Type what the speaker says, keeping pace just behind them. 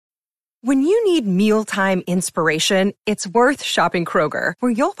When you need mealtime inspiration, it's worth shopping Kroger,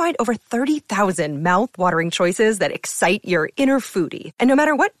 where you'll find over 30,000 mouth-watering choices that excite your inner foodie. And no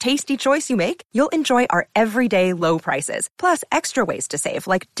matter what tasty choice you make, you'll enjoy our everyday low prices, plus extra ways to save,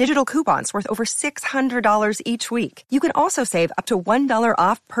 like digital coupons worth over $600 each week. You can also save up to $1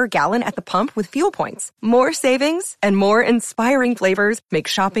 off per gallon at the pump with fuel points. More savings and more inspiring flavors make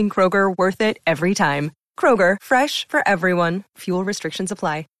shopping Kroger worth it every time. Kroger, fresh for everyone. Fuel restrictions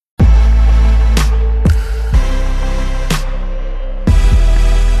apply.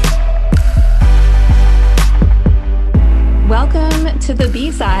 Welcome to the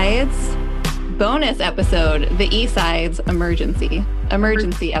B-Sides bonus episode, the E-Sides emergency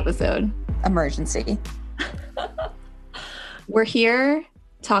episode. Emergency. We're here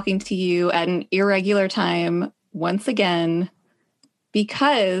talking to you at an irregular time once again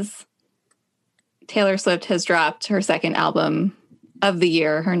because Taylor Swift has dropped her second album of the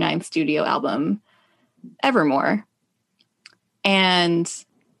year, her 9th studio album, Evermore. And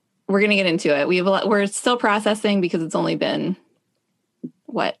we're going to get into it. We're still processing because it's only been,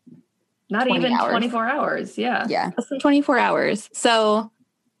 what? Not even hours. 24 hours. Yeah. Less than 24 hours. So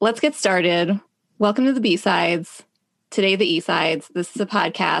let's get started. Welcome to the B-Sides. Today, the E-Sides. This is a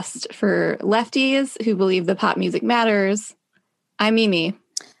podcast for lefties who believe that pop music matters. I'm Mimi.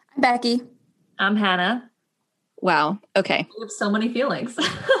 I'm Becky. I'm Hannah. Wow. Okay. We have so many feelings.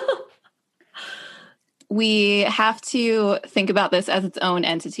 We have to think about this as its own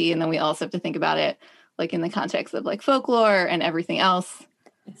entity, and then we also have to think about it like in the context of like folklore and everything else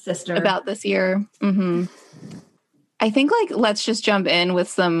Sister. about this year. Mm-hmm. I think like let's just jump in with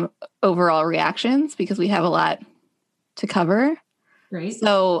some overall reactions because we have a lot to cover. Great.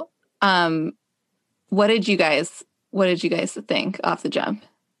 So, what did you guys think off the jump?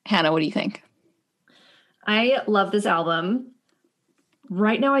 Hannah, what do you think? I love this album.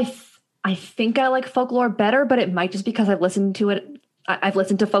 Right now, I think I like folklore better, but it might just because I've listened to it. I've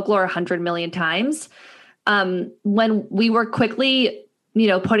listened to folklore 100 million times. When we were quickly,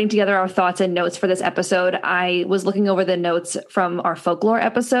 putting together our thoughts and notes for this episode, I was looking over the notes from our folklore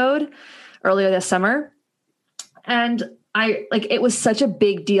episode earlier this summer. And it was such a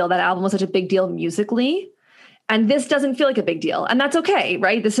big deal. That album was such a big deal musically. And this doesn't feel like a big deal. And that's okay,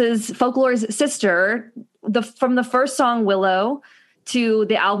 right? This is folklore's sister. From the first song, Willow, to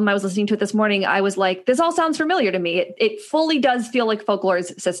the album I was listening to it this morning, I was like, this all sounds familiar to me. It fully does feel like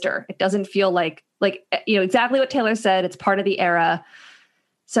folklore's sister. It doesn't feel like exactly what Taylor said. It's part of the era.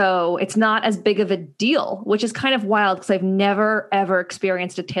 So it's not as big of a deal, which is kind of wild because I've never, ever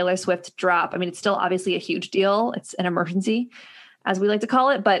experienced a Taylor Swift drop. I mean, it's still obviously a huge deal. It's an emergency, as we like to call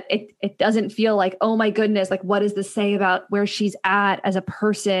it, but it doesn't feel like, oh my goodness, like what does this say about where she's at as a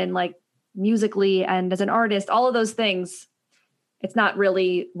person, like musically and as an artist, all of those things. It's not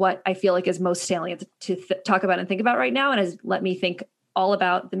really what I feel like is most salient to talk about and think about right now, and has let me think all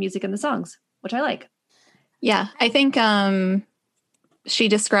about the music and the songs, which I like. Yeah, I think she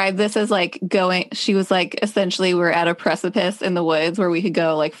described this as she was like, essentially we're at a precipice in the woods where we could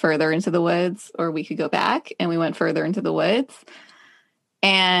go like further into the woods or we could go back, and we went further into the woods.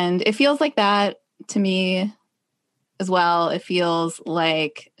 And it feels like that to me as well. It feels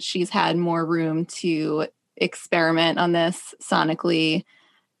like she's had more room to experiment on this sonically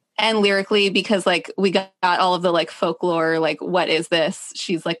and lyrically because like we got all of the like folklore, like what is this?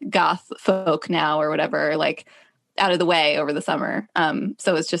 She's like goth folk now or whatever, like out of the way over the summer.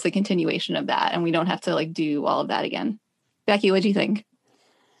 So it's just a continuation of that, and we don't have to like do all of that again. Becky, what do you think?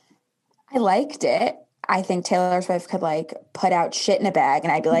 I liked it. I think Taylor Swift could like put out shit in a bag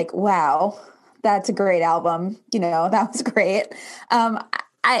and I'd be like, wow, that's a great album. That was great.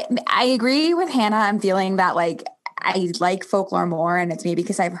 I agree with Hannah. I'm feeling that like I like folklore more, and it's maybe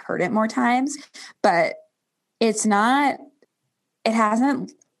because I've heard it more times, but it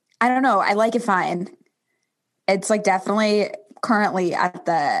hasn't, I don't know. I like it fine. It's like definitely currently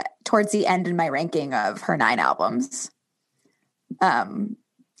towards the end in my ranking of her 9 albums.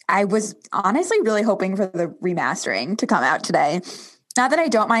 I was honestly really hoping for the remastering to come out today. Not that I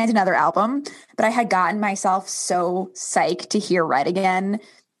don't mind another album, but I had gotten myself so psyched to hear Red again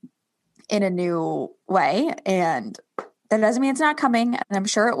in a new way. And that doesn't mean it's not coming, and I'm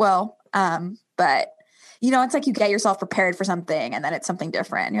sure it will. But, it's like you get yourself prepared for something and then it's something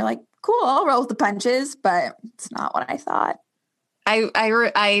different. And you're like, cool, I'll roll with the punches, but it's not what I thought. I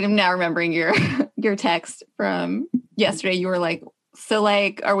am now remembering your text from yesterday. You were like, so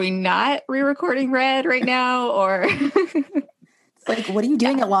like, are we not re-recording Red right now? Or like, what are you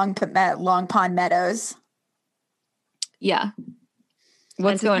doing at Long Pond Meadows? Yeah.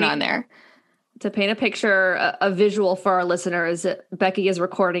 What's going on there? To paint a picture, a visual for our listeners, Becky is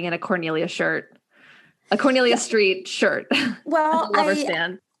recording in a Cornelia shirt, a Cornelia Street shirt. Well,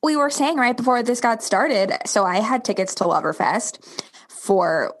 we were saying right before this got started, so I had tickets to Loverfest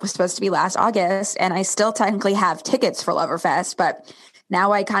was supposed to be last August, and I still technically have tickets for Loverfest, but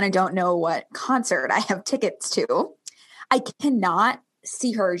now I kind of don't know what concert I have tickets to. I cannot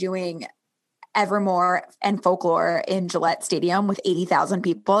see her doing Evermore and Folklore in Gillette Stadium with 80,000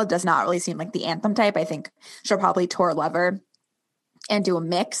 people. It does not really seem like the anthem type. I think she'll probably tour Lover and do a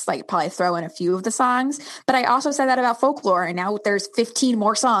mix, like probably throw in a few of the songs. But I also said that about Folklore, and now there's 15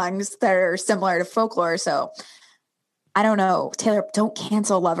 more songs that are similar to Folklore. So I don't know. Taylor, don't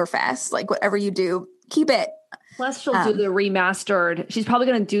cancel Loverfest. Like whatever you do, keep it. Plus she'll do the remastered. She's probably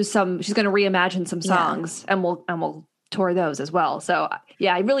going to do she's going to reimagine some songs and we'll tour those as well. So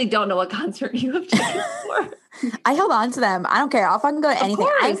yeah, I really don't know what concert you have tickets for. I held on to them. I don't care. I'll fucking go to anything.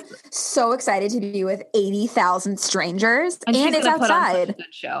 I'm so excited to be with 80,000 strangers, and it's outside. Put on such a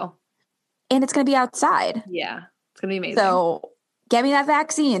good show. And it's going to be outside. Yeah, it's going to be amazing. So get me that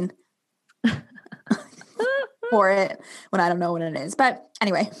vaccine for it when I don't know when it is. But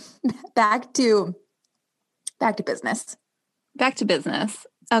anyway, back to business. Back to business.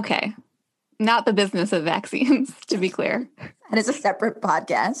 Okay. Not the business of vaccines, to be clear. That is a separate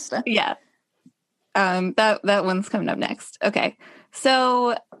podcast. Yeah. That one's coming up next. Okay.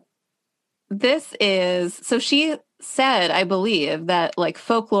 So she said, I believe, that like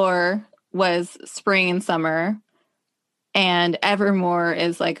Folklore was spring and summer, and Evermore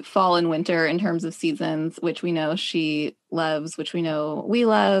is like fall and winter in terms of seasons, which we know she loves, which we know we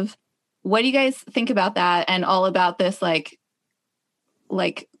love. What do you guys think about that, and all about this like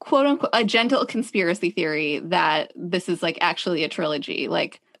quote unquote a gentle conspiracy theory that this is like actually a trilogy?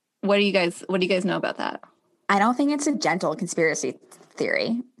 Like, what do you guys know about that? I don't think it's a gentle conspiracy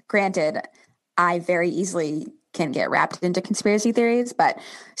theory. Granted, I very easily can get wrapped into conspiracy theories, but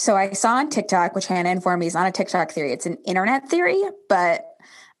so I saw on TikTok, which Hannah informed me is not a TikTok theory, it's an internet theory, but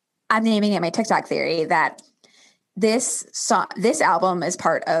I'm naming it my TikTok theory, that this album is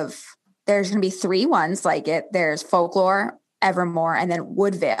part of, there's going to be 3 ones like it. There's Folklore, Evermore, and then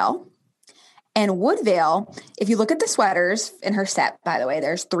Woodvale. And Woodvale, if you look at the sweaters in her set, by the way,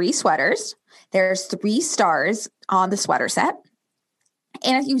 there's 3 sweaters. There's 3 stars on the sweater set.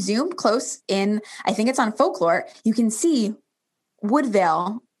 And if you zoom close in, I think it's on Folklore, you can see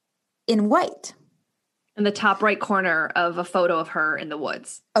Woodvale in white. In the top right corner of a photo of her in the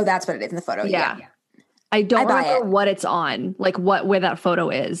woods. Oh, that's what it is in the photo. Yeah. I don't remember what it's on, like where that photo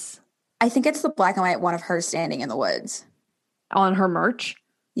is. I think it's the black and white one of her standing in the woods. On her merch?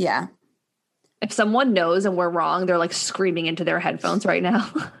 Yeah. If someone knows and we're wrong, they're like screaming into their headphones right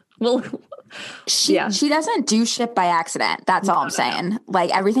now. She doesn't do shit by accident. That's all I'm saying.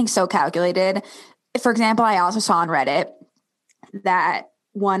 Like everything's so calculated. For example, I also saw on Reddit that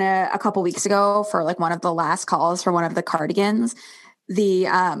a couple weeks ago for like one of the last calls for one of the cardigans, the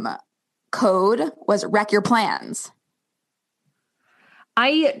code was wreck your plans.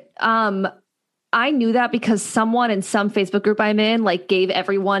 I knew that because someone in some Facebook group I'm in, like gave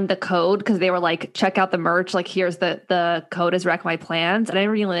everyone the code because they were like, check out the merch. Like, here's the code is wreck my plans. And I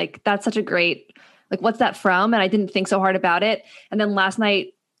really like, that's such a great, like, what's that from? And I didn't think so hard about it. And then last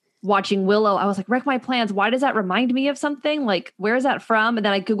night watching Willow, I was like, wreck my plans. Why does that remind me of something? Like, where is that from? And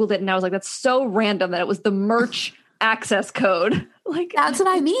then I Googled it and I was like, that's so random that it was the merch access code. Like, that's what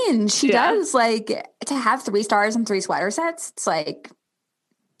I mean. She does like to have 3 stars and 3 sweater sets. It's like,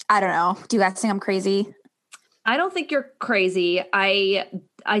 I don't know. Do you guys think I'm crazy? I don't think you're crazy. I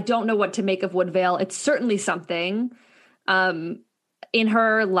don't know what to make of Woodvale. It's certainly something. In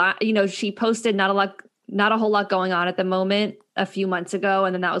her, she posted not a whole lot going on at the moment a few months ago,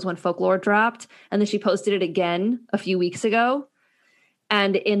 and then that was when Folklore dropped, and then she posted it again a few weeks ago.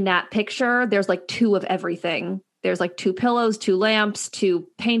 And in that picture, there's like 2 of everything. There's like 2 pillows, 2 lamps, 2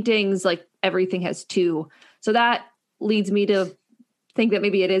 paintings. Like everything has 2. So that leads me to think that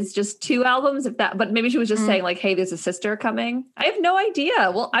maybe it is just 2 albums, but maybe she was just saying like, hey, there's a sister coming. I have no idea.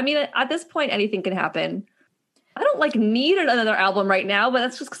 Well, I mean, at this point, anything can happen. I don't like need another album right now, but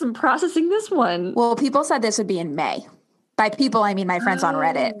that's just because I'm processing this one. Well, people said this would be in May. By people, I mean my friends on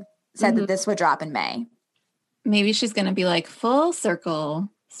Reddit said that this would drop in May. Maybe she's going to be like full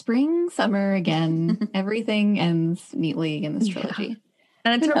circle, spring, summer again. Everything ends neatly in this trilogy. Yeah.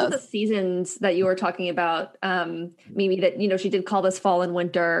 And in terms of the seasons that you were talking about, Mimi, that, she did call this fall and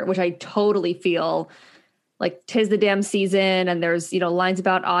winter, which I totally feel like 'tis the damn season. And there's, lines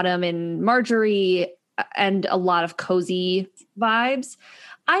about autumn and Marjorie and a lot of cozy vibes.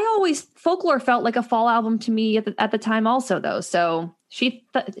 Folklore felt like a fall album to me at the time also though. So she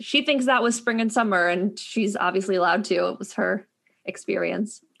thinks that was spring and summer, and she's obviously allowed to. It was her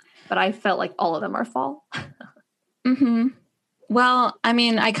experience. But I felt like all of them are fall. Mm-hmm. Well, I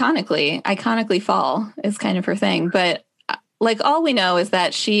mean, iconically fall is kind of her thing. But like all we know is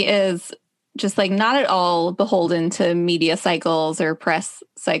that she is just like not at all beholden to media cycles or press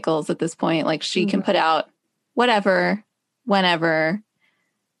cycles at this point. Like she can put out whatever, whenever,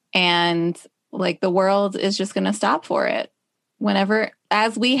 and like the world is just going to stop for it whenever,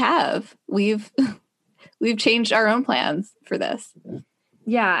 as we've changed our own plans for this.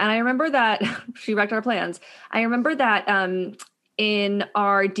 Yeah. And I remember that she wrecked our plans. I remember that in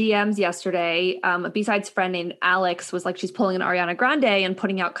our DMs yesterday, a B-Sides friend named Alex was like, she's pulling an Ariana Grande and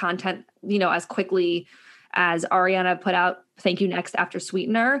putting out content, as quickly as Ariana put out Thank You Next after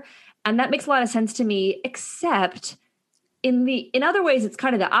Sweetener. And that makes a lot of sense to me, except in other ways, it's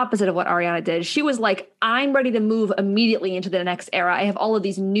kind of the opposite of what Ariana did. She was like, I'm ready to move immediately into the next era. I have all of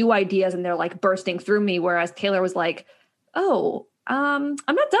these new ideas and they're like bursting through me. Whereas Taylor was like, oh, I'm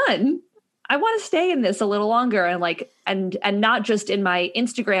not done. I want to stay in this a little longer and not just in my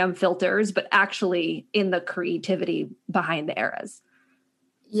Instagram filters, but actually in the creativity behind the eras.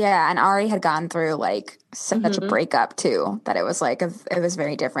 Yeah, and Ari had gone through like such a breakup too, that it was like it was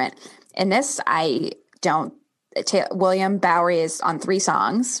very different. In this, William Bowery is on 3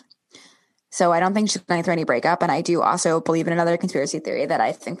 songs, so I don't think she's going through any breakup. And I do also believe in another conspiracy theory that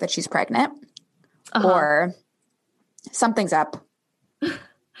I think that she's pregnant or something's up.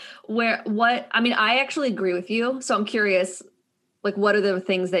 I actually agree with you. So I'm curious, like, what are the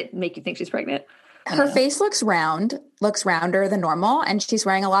things that make you think she's pregnant? Her face looks rounder than normal, and she's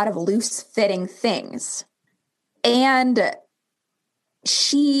wearing a lot of loose fitting things. And I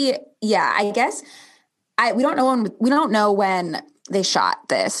guess we don't know when they shot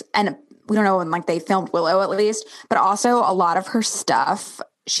this, and we don't know when like they filmed Willow at least, but also a lot of her stuff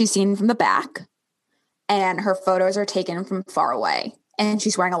she's seen from the back and her photos are taken from far away. And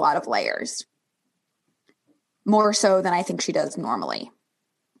she's wearing a lot of layers. More so than I think she does normally.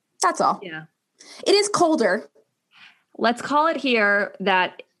 That's all. Yeah. It is colder. Let's call it here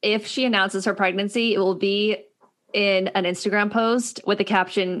that if she announces her pregnancy, it will be in an Instagram post with the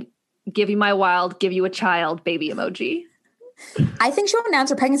caption, "Give you my wild, give you a child," baby emoji. I think she'll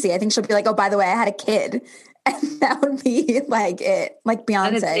announce her pregnancy. I think she'll be like, oh, by the way, I had a kid. And that would be like it. Like Beyonce.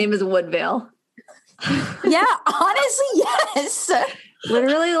 And its name is Woodvale. Yeah, honestly, yes.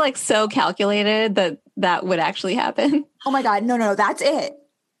 Literally like so calculated that would actually happen. Oh my God. No, that's it.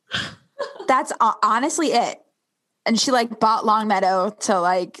 That's honestly it. And she like bought Longmeadow to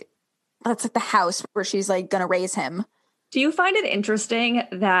like, that's like the house where she's like going to raise him. Do you find it interesting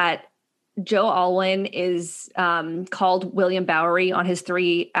that Joe Alwyn is called William Bowery on his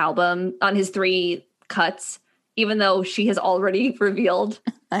 3 cuts, even though she has already revealed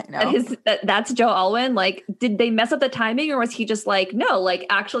I know. that's Joe Alwyn? Like, did they mess up the timing, or was he just like, no, like,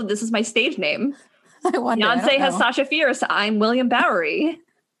 actually, this is my stage name. I wonder. Beyonce has Sasha Fierce. I'm William Bowery.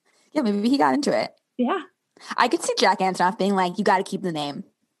 Yeah, maybe he got into it. Yeah. I could see Jack Antonoff being like, you got to keep the name.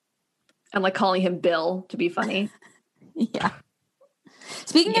 And like calling him Bill to be funny. Yeah.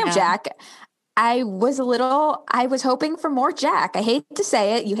 Speaking of Jack, I was hoping for more Jack. I hate to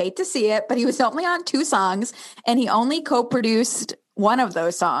say it. You hate to see it, but he was only on 2 songs and he only co-produced one of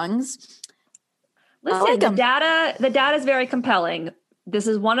those songs. Listen, the data is very compelling. This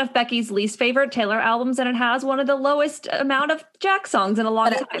is one of Becky's least favorite Taylor albums, and it has one of the lowest amount of Jack songs in a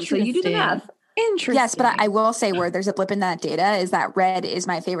long time. So you do the math. Interesting. Yes, but I will say where there's a blip in that data is that Red is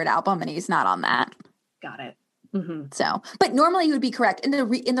my favorite album, and he's not on that. Got it. Mm-hmm. So, but normally you would be correct in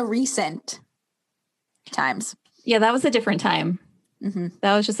the recent times. Yeah, that was a different time. Mm-hmm.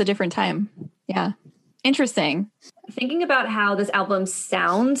 That was just a different time. Yeah. Interesting. Thinking about how this album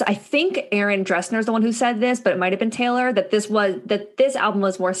sounds, I think Aaron Dressner is the one who said this, but it might have been Taylor, that this album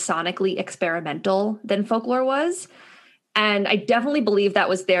was more sonically experimental than Folklore was. And I definitely believe that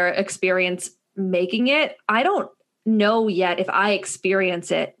was their experience making it. I don't know yet if I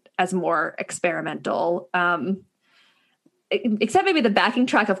experience it as more experimental. Except maybe the backing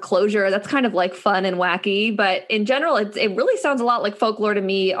track of Closure. That's kind of like fun and wacky. But in general, it really sounds a lot like Folklore to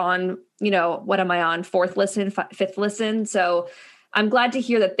me on, what am I on? 4th listen, 5th listen. So I'm glad to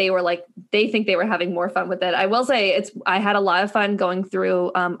hear that they think they were having more fun with it. I will say I had a lot of fun going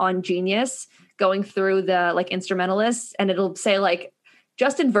through on Genius, going through the like instrumentalists, and it'll say like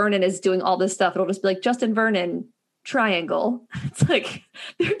Justin Vernon is doing all this stuff. It'll just be like Justin Vernon triangle. It's like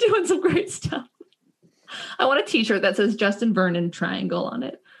they're doing some great stuff. I want a t-shirt that says Justin Vernon triangle on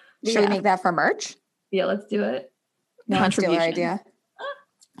it. Should we make that for merch? Yeah, let's do it. No, steal our idea.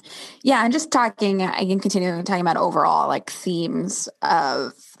 Yeah, and just talking, I can continue talking about overall like themes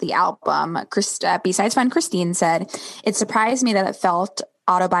of the album. B-Sides friend Christine said, it surprised me that it felt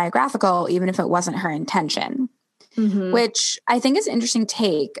autobiographical, even if it wasn't her intention. Mm-hmm. Which I think is an interesting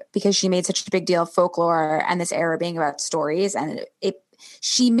take because she made such a big deal of folklore and this era being about stories. And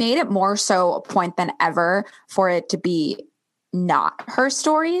she made it more so a point than ever for it to be not her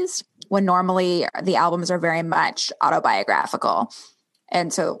stories, when normally the albums are very much autobiographical.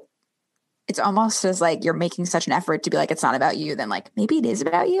 And so it's almost as like you're making such an effort to be like, it's not about you, then like maybe it is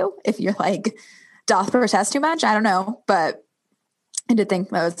about you if you're like doth protest too much. I don't know. But I did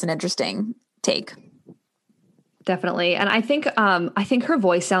think that was an interesting take. Definitely. And I think her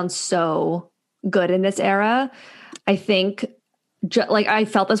voice sounds so good in this era. I think like I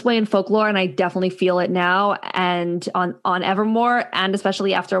felt this way in Folklore, and I definitely feel it now. And on Evermore, and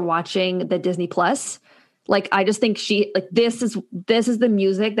especially after watching the Disney Plus, like I just think this is the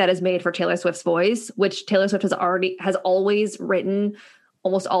music that is made for Taylor Swift's voice, which Taylor Swift has always written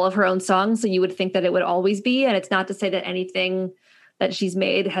almost all of her own songs. So you would think that it would always be. And it's not to say that anything that she's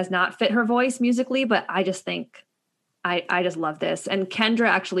made has not fit her voice musically, but I just think I just love this. And Kendra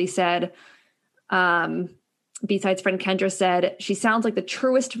actually said, B-Sides friend Kendra said, she sounds like the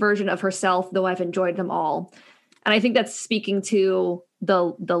truest version of herself, though I've enjoyed them all. And I think that's speaking to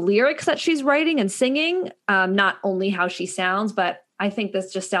the lyrics that she's writing and singing, not only how she sounds, but I think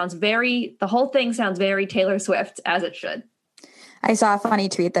this just sounds the whole thing sounds very Taylor Swift, as it should. I saw a funny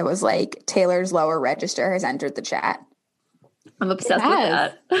tweet that was like, Taylor's lower register has entered the chat. I'm obsessed with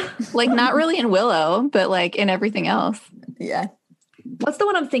that. Like, not really in Willow, but like in everything else. Yeah. What's the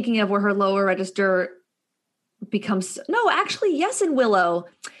one I'm thinking of where her lower register becomes... No, actually, yes, in Willow.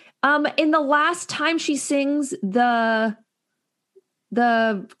 In the last time she sings the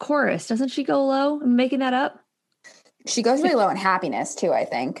chorus, doesn't she go low? I'm making that up. She goes really low in Happiness too, I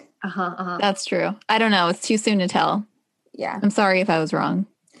think. That's true. I don't know. It's too soon to tell. Yeah. I'm sorry if I was wrong.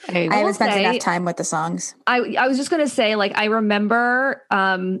 I haven't spent enough time with the songs. I was just going to say, like, I remember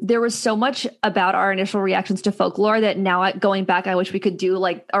there was so much about our initial reactions to Folklore that now going back, I wish we could do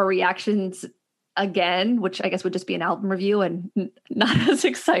like our reactions again, which I guess would just be an album review and not as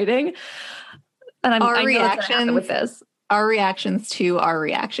exciting. And our reactions with this. Our reactions to our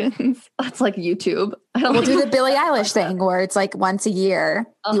reactions. That's like YouTube. We'll do the Billie Eilish thing where it's like once a year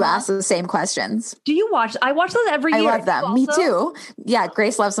you ask the same questions. Do you watch? I watch those every year. I love them. Me too. Yeah,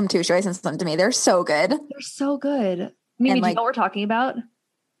 Grace loves them too. She always sends them to me. They're so good. They're so good. Mimi, do you know what we're talking about?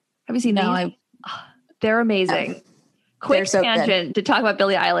 Have you seen these? They're amazing. Quick tangent to talk about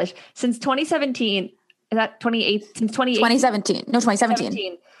Billie Eilish. Since 2017, is that 28? Since 2017. No,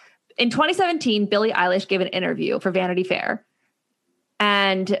 2017. In 2017, Billie Eilish gave an interview for Vanity Fair.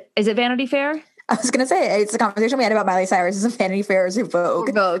 And is it Vanity Fair? I was going to say, it's a conversation we had about Miley Cyrus. Is it Vanity Fair or is it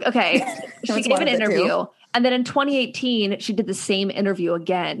Vogue? Vogue. Okay. She gave an interview. And then in 2018, she did the same interview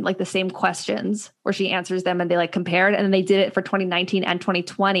again, like the same questions where she answers them and they like compared. And then they did it for 2019 and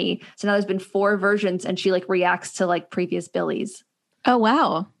 2020. So now there's been 4 versions and she like reacts to like previous Billies. Oh,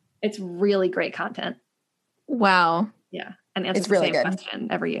 wow. It's really great content. Wow. Yeah. And answers the same question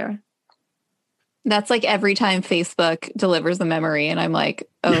every year. That's like every time Facebook delivers the memory and I'm like,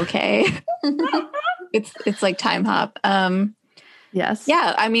 okay. It's like time hop. Yes.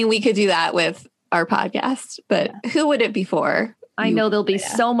 Yeah. I mean, we could do that with our podcast, but who would it be for? I know there'll be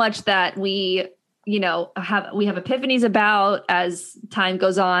so much that we have epiphanies about as time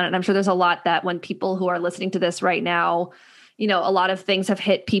goes on. And I'm sure there's a lot that when people who are listening to this right now, a lot of things have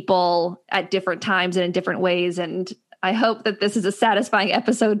hit people at different times and in different ways. And I hope that this is a satisfying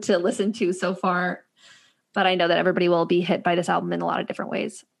episode to listen to so far, but I know that everybody will be hit by this album in a lot of different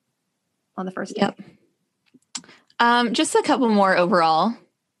ways on the first day. Yep. Just a couple more overall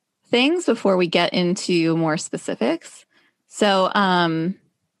things before we get into more specifics. So,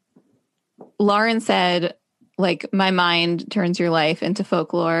 Lauren said, like, my mind turns your life into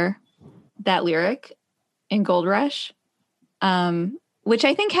folklore, that lyric in Gold Rush, which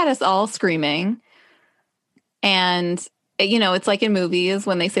I think had us all screaming. And, it's like in movies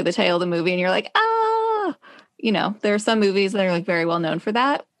when they say the title of the movie and you're like, there are some movies that are like very well known for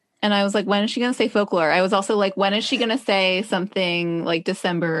that. And I was like, when is she going to say folklore? I was also like, when is she going to say something like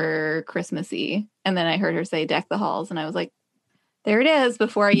December Christmassy? And then I heard her say Deck the Halls. And I was like, there it is,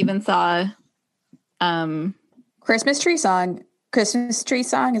 before I even saw. Christmas Tree Song. Christmas Tree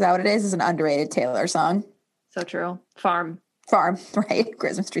Song, is that what it is? Is an underrated Taylor song. So true. Farm, right?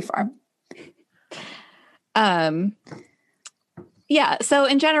 Christmas Tree Farm. Yeah. So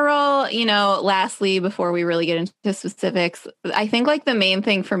in general, lastly, before we really get into specifics, I think like the main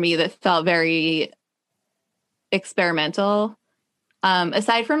thing for me that felt very experimental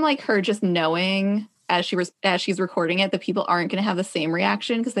aside from like her just knowing as she's recording it, that people aren't going to have the same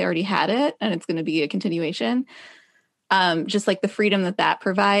reaction because they already had it and it's going to be a continuation. Just like the freedom that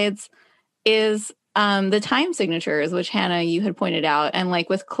provides is the time signatures, which Hannah, you had pointed out. And like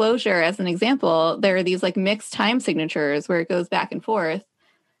with Closure as an example, there are these like mixed time signatures where it goes back and forth.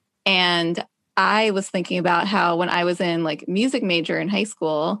 And I was thinking about how when I was in like music major in high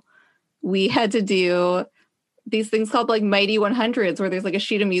school, we had to do these things called like Mighty 100s where there's like a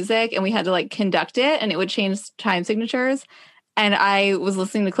sheet of music and we had to like conduct it and it would change time signatures. And I was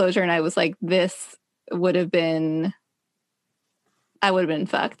listening to Closure and I was like, this would have been, I would have been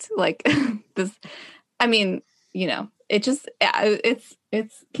fucked. Like this, I mean, you know, it just,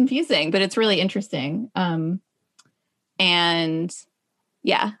 it's confusing, but it's really interesting. And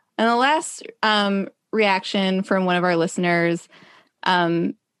yeah. And the last reaction from one of our listeners,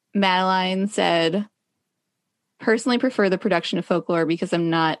 Madeline said, personally prefer the production of Folklore because I'm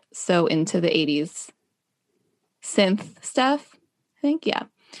not so into the 80s synth stuff. I think, yeah.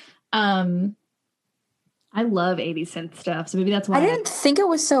 I love 80s synth stuff, so maybe that's why I didn't think it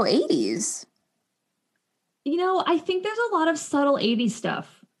was so 80s. You know, I think there's a lot of subtle 80s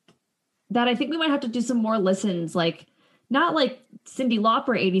stuff that I think we might have to do some more listens, like not like Cyndi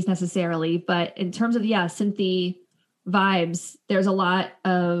Lauper 80s necessarily, but in terms of, synthy vibes, there's a lot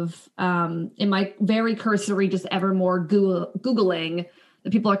of, in my very cursory, just Evermore Googling,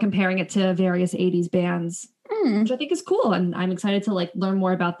 that people are comparing it to various 80s bands, which I think is cool. And I'm excited to like learn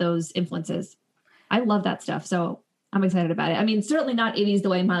more about those influences. I love that stuff. So I'm excited about it. I mean, certainly not 80s the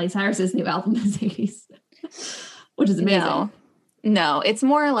way Miley Cyrus's new album is 80s, which is amazing. No, it's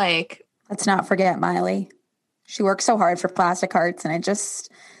more like, let's not forget Miley. She worked so hard for Plastic Hearts and it's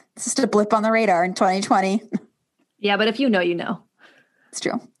just a blip on the radar in 2020. Yeah, but if you know, you know. It's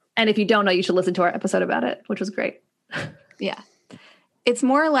true. And if you don't know, you should listen to our episode about it, which was great. Yeah. It's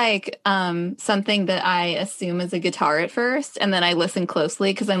more like something that I assume is a guitar at first, and then I listen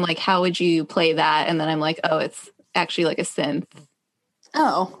closely because I'm like, how would you play that? And then I'm like, oh, it's actually like a synth.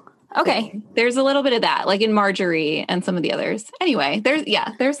 Oh, okay. Thing. There's a little bit of that, like in Marjorie and some of the others. Anyway,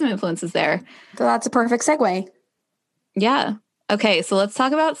 there's some influences there. So that's a perfect segue. Yeah. Okay, so let's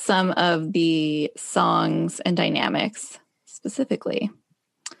talk about some of the songs and dynamics specifically.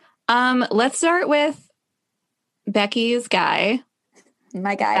 Let's start with Becky's guy.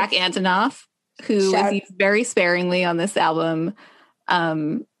 My guy. Zach Antonoff, who is used very sparingly on this album.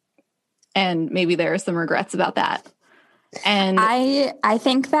 And maybe there are some regrets about that. And I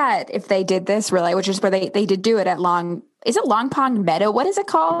think that if they did this really, which is where they did do it at is it Long Pond Meadow? What is it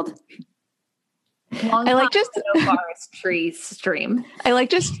called? I like just forest tree stream. I like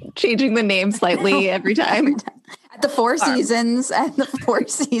just changing the name slightly every time. At the Four Seasons, the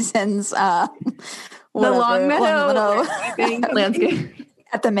Long Meadow landscape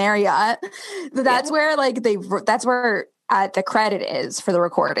at the Marriott. That's where that's where the credit is for the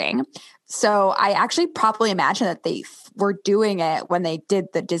recording. So I actually probably imagine that they were doing it when they did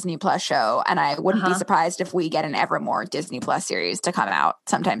the Disney Plus show, and I wouldn't be surprised if we get an Evermore Disney Plus series to come out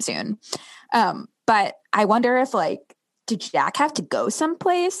sometime soon. But I wonder if did Jack have to go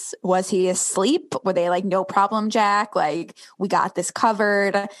someplace? Was he asleep? Were they like, no problem, Jack? Like, we got this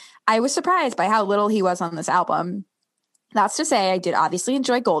covered. I was surprised by how little he was on this album. That's to say, I did obviously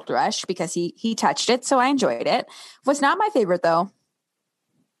enjoy Gold Rush because he touched it, so I enjoyed it. Was not my favorite, though.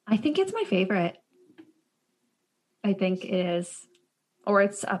 I think it's my favorite. I think it is. Or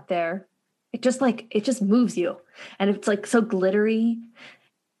it's up there. It just moves you. And it's like so glittery,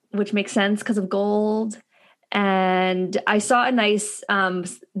 which makes sense because of gold. And I saw a nice,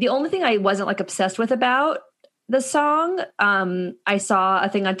 the only thing I wasn't like obsessed with about the song, I saw a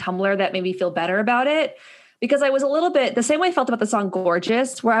thing on Tumblr that made me feel better about it because I was a little bit the same way I felt about the song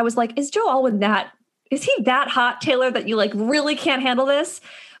Gorgeous, where I was like, is Joe Alwyn is he that hot, Taylor, that you like really can't handle this?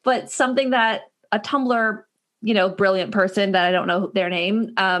 But something that a Tumblr, brilliant person that I don't know their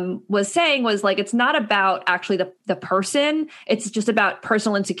name, was saying was like, it's not about actually the person. It's just about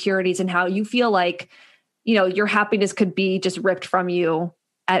personal insecurities and how you feel like, your happiness could be just ripped from you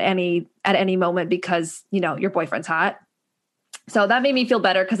at any moment because, your boyfriend's hot. So that made me feel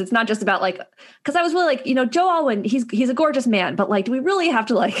better because it's not just about because I was really like, Joe Alwyn, he's a gorgeous man, but do we really have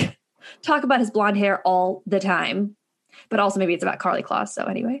to talk about his blonde hair all the time? But also maybe it's about Carly Kloss. So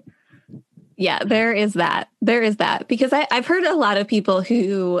anyway. Yeah, there is that because I've heard a lot of people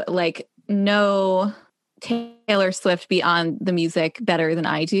who know Taylor Swift beyond the music better than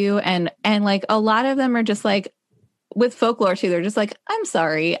I do. And a lot of them are just with Folklore too, they're just I'm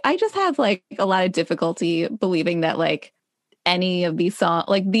sorry. I just have a lot of difficulty believing that any of these songs,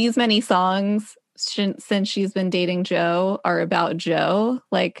 these many songs since she's been dating Joe are about Joe.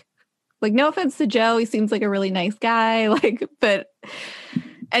 Like no offense to Joe, he seems like a really nice guy. Like, but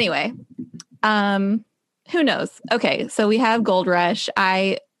anyway, who knows? Okay, so we have Gold Rush.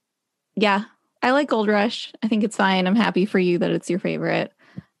 I like Gold Rush. I think it's fine. I'm happy for you that it's your favorite.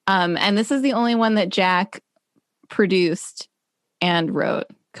 And this is the only one that Jack produced and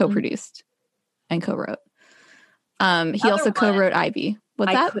co-produced and co-wrote. He also co-wrote Ivy.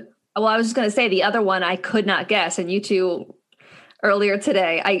 What's that? Well, I was just going to say the other one I could not guess. And you two earlier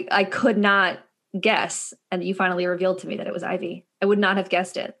today, I could not guess. And you finally revealed to me that it was Ivy. I would not have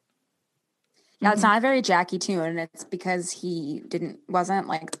guessed it. Now, it's not a very Jackie tune. It's because he wasn't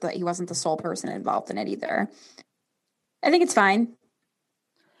the sole person involved in it either. I think it's fine.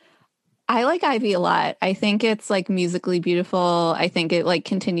 I like Ivy a lot. I think it's like musically beautiful. I think it like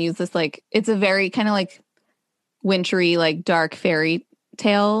continues this like, it's a very kind of like wintry, like dark fairy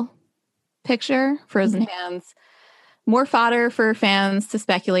tale picture, Frozen Hands. More fodder for fans to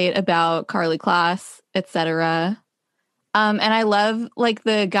speculate about Karlie Kloss, etc. And I love like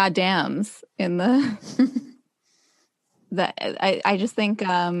the goddams in the I just think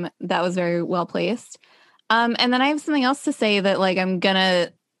that was very well placed. And then I have something else to say that like I'm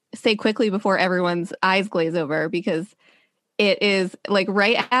gonna say quickly before everyone's eyes glaze over, because it is like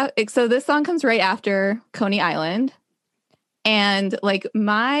so this song comes right after Coney Island. And like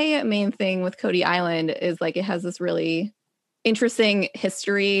my main thing with Coney Island is like it has this really interesting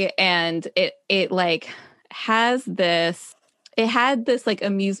history, and it like had this like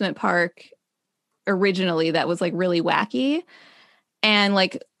amusement park originally that was like really wacky. And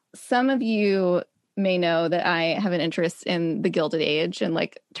like some of you may know that I have an interest in the Gilded Age and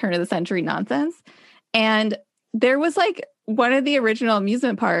like turn of the century nonsense. And there was like one of the original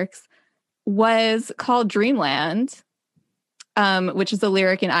amusement parks was called Dreamland, which is a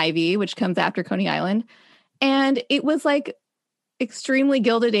lyric in Ivy, which comes after Coney Island. And it was like extremely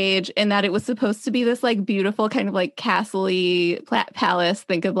Gilded Age in that it was supposed to be this like beautiful kind of like castle-y palace.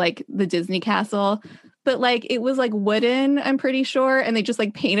 Think of like the Disney castle, but like it was like wooden, I'm pretty sure. And they just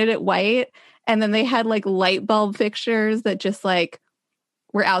like painted it white. And then they had like light bulb fixtures that just like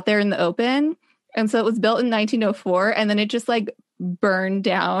were out there in the open. And so it was built in 1904, and then it just like burned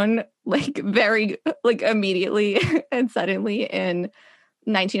down like very like immediately and suddenly in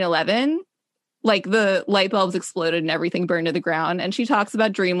 1911. Like the light bulbs exploded and everything burned to the ground. And she talks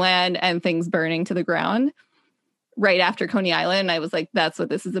about Dreamland and things burning to the ground right after Coney Island. And I was like, that's what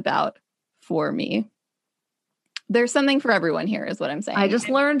this is about for me. There's something for everyone here is what I'm saying. I just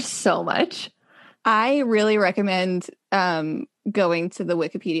learned so much. I really recommend going to the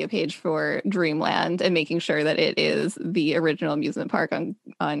Wikipedia page for Dreamland and making sure that it is the original amusement park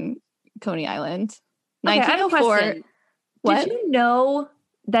on Coney Island. Okay, 1904. I have a question. What? Did you know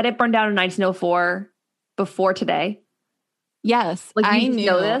that it burned down in 1904 before today? Yes. Like, I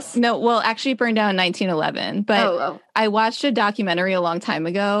know this? No, well, actually it burned down in 1911. But I watched a documentary a long time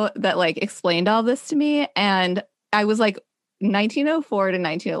ago that like explained all this to me. And I was like, 1904 to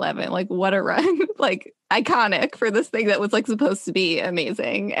 1911, like what a run. Like iconic for this thing that was like supposed to be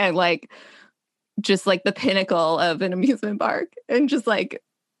amazing and like just like the pinnacle of an amusement park. And just like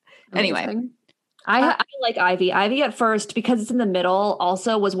amazing. Anyway. I like Ivy. Ivy at first, because it's in the middle,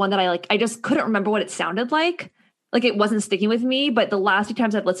 also was one that I just couldn't remember what it sounded like. Like it wasn't sticking with me, but the last few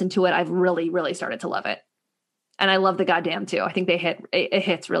times I've listened to it, I've really, really started to love it. And I love the goddamn too. I think it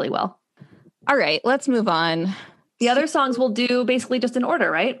hits really well. All right, let's move on. The other songs we'll do basically just in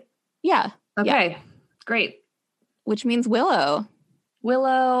order, right? Yeah. Okay, yeah. Great. Which means Willow.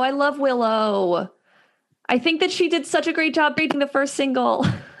 Willow. I love Willow. I think that she did such a great job reading the first single.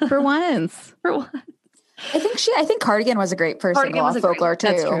 For once. I think Cardigan was a great first single off Folklore too.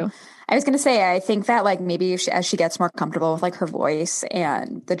 That's true. I was going to say, I think that like maybe as she gets more comfortable with like her voice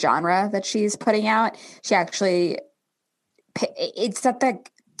and the genre that she's putting out, she actually, it's that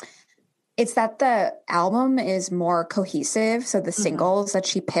the album is more cohesive. So the singles that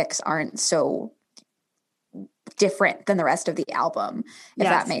she picks aren't so different than the rest of the album, if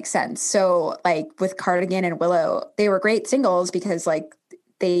that makes sense. So like with Cardigan and Willow, they were great singles because like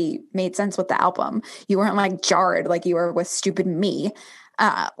they made sense with the album. You weren't like jarred like you were with Stupid Me,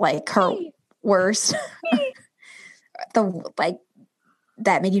 like her worst,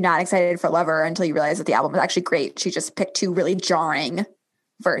 that made you not excited for Lover until you realized that the album was actually great. She just picked two really jarring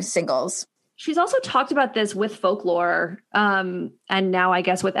first singles. She's also talked about this with Folklore, and now I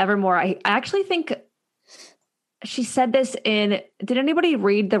guess with Evermore. I actually think she said this in, did anybody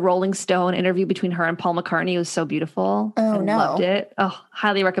read the Rolling Stone interview between her and Paul McCartney? It was so beautiful. Oh, I no. loved it. Oh,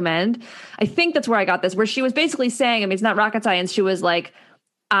 highly recommend. I think that's where I got this, where she was basically saying, I mean, it's not rocket science. She was like,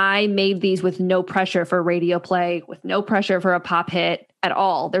 I made these with no pressure for radio play, with no pressure for a pop hit at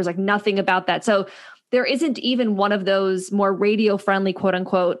all. There's like nothing about that. So there isn't even one of those more radio friendly, quote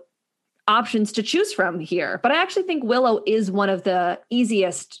unquote, options to choose from here. But I actually think Willow is one of the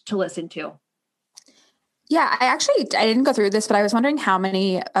easiest to listen to. Yeah, I didn't go through this, but I was wondering how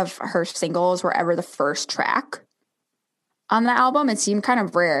many of her singles were ever the first track on the album. It seemed kind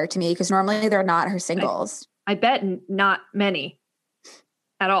of rare to me because normally they're not her singles. I bet not many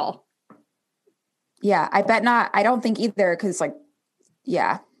at all. Yeah, I bet not. I don't think either because like,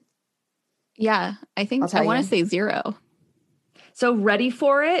 yeah. Yeah, I think I want to say 0. So Ready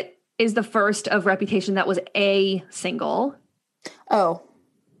For It is the first of Reputation that was a single. Oh.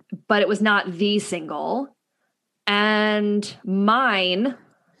 But it was not the single. And Mine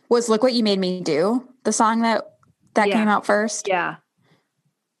was Look What You Made Me Do, the song that came out first. Yeah.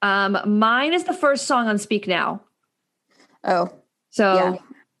 Mine is the first song on Speak Now. Oh. So, yeah.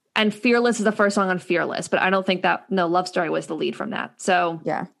 And Fearless is the first song on Fearless, but I don't think Love Story was the lead from that. So,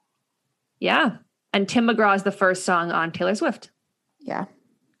 yeah. Yeah. And Tim McGraw is the first song on Taylor Swift. Yeah.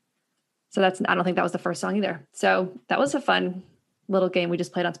 So I don't think that was the first song either. So that was a fun little game we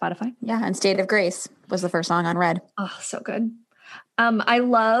just played on Spotify. Yeah. And State of Grace was the first song on Red. Oh, so good. I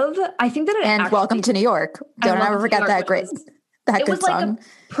think that and Welcome to New York. Don't ever forget that great, that good song. Like a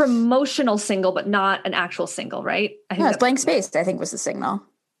promotional single, but not an actual single, right? I think it's Blank Space, I think was the single,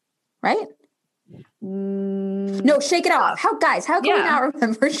 right? No, Shake It Off. How can we not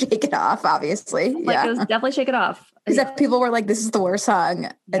remember Shake It Off? Obviously. It was definitely Shake It Off. Because that people were like, this is the worst song.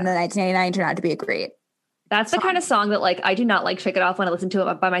 And then 1989 turned out to be a great That's the kind of song that like, I do not like Shake It Off when I listen to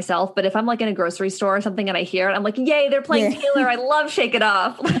it by myself. But if I'm like in a grocery store or something and I hear it, I'm like, yay, they're playing Taylor. I love Shake It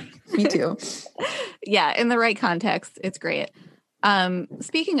Off. Me too. Yeah. In the right context, it's great.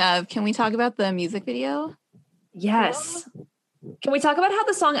 Speaking of, can we talk about the music video? Yes. Can we talk about how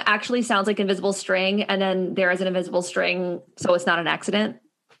the song actually sounds like Invisible String and then there is an invisible string, so it's not an accident?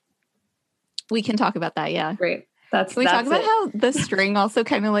 We can talk about that, yeah. Great. Can we talk about how the string also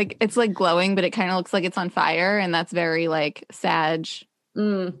kind of like, it's like glowing, but it kind of looks like it's on fire, and that's very like Sag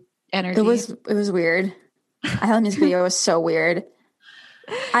energy. It was weird. I thought the music video was so weird.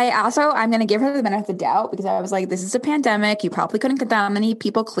 I'm going to give her the benefit of the doubt because I was like, this is a pandemic. You probably couldn't get that many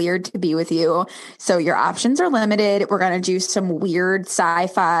people cleared to be with you. So your options are limited. We're going to do some weird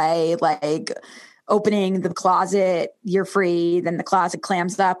sci-fi, like opening the closet, you're free. Then the closet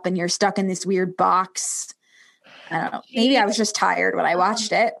clams up and you're stuck in this weird box. I don't know. Maybe I was just tired when I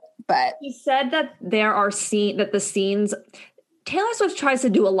watched it, but he said that the scenes, Taylor Swift tries to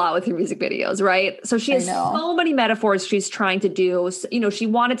do a lot with her music videos, right? So she has so many metaphors she's trying to do. So,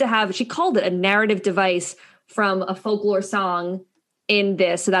 she called it a narrative device from a folklore song in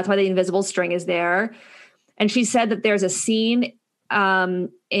this. So that's why the invisible string is there. And she said that there's a scene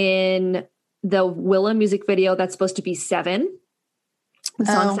in the Willow music video that's supposed to be 7, the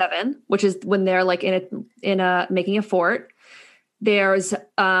song 7, which is when they're like making a fort. There's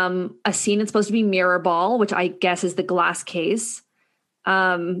a scene that's supposed to be Mirror Ball, which I guess is the glass case.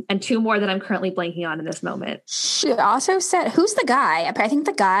 And 2 more that I'm currently blanking on in this moment. She also said, who's the guy? I think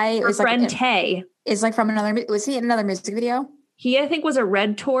the guy is friend Tay is like from was he in another music video? He, I think, was a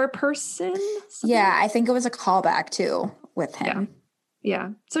Red Tour person. Yeah, I think it was a callback too with him. Yeah.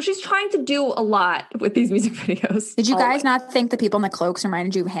 So she's trying to do a lot with these music videos. Did you guys not think the people in the cloaks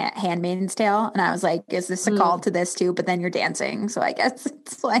reminded you of Handmaid's Tale? And I was like, is this a call to this too? But then you're dancing. So I guess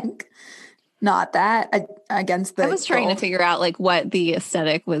it's like not that against the... I was trying to figure out like what the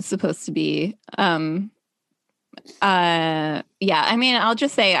aesthetic was supposed to be. Yeah, I mean, I'll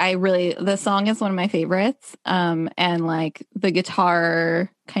just say the song is one of my favorites. And like the guitar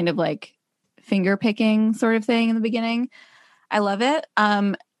kind of like finger picking sort of thing in the beginning. I love it.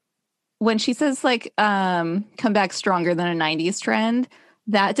 When she says like come back stronger than a 90s trend,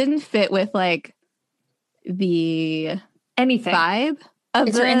 that didn't fit with like the vibe of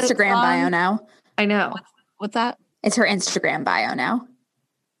it's her Instagram song. Bio now. I know. What's that? It's her Instagram bio now.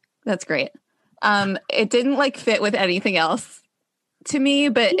 That's great. It didn't like fit with anything else to me,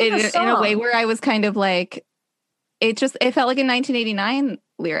 but in a way where I was kind of like, it felt like a 1989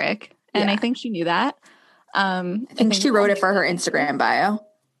 lyric. And I think she knew that. I think she wrote it for her Instagram bio.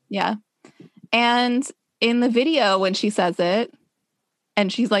 Yeah. And in the video, when she says it,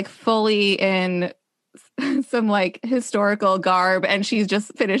 and she's like fully in some like historical garb, and she's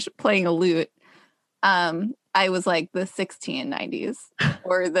just finished playing a lute, I was like the 1690s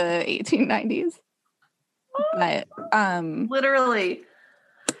or the 1890s. But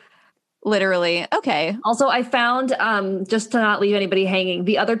literally. Okay. Also, I found, just to not leave anybody hanging,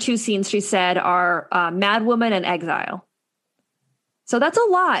 the other 2 scenes she said are Mad Woman and Exile. So that's a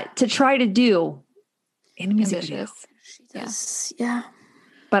lot to try to do in a music video. Yes. Yeah.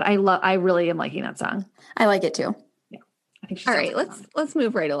 But I really am liking that song. I like it too. Yeah. I think she's all right. Let's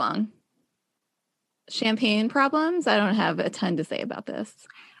move right along. Champagne Problems. I don't have a ton to say about this.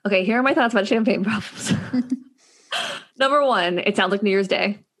 Okay, here are my thoughts about Champagne Problems. Number one, it sounds like New Year's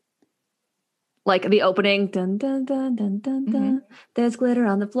Day. Like the opening, dun dun dun dun dun dun. There's glitter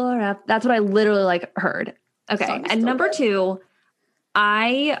on the floor. That's what I literally like heard. Okay, and number two,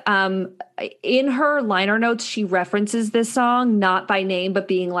 in her liner notes, she references this song not by name, but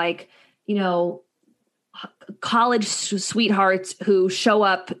being like, you know, college sweethearts who show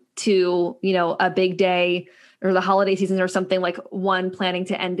up to, you know, a big day or the holiday season or something, like one planning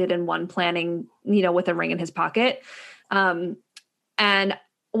to end it and one planning, you know, with a ring in his pocket. And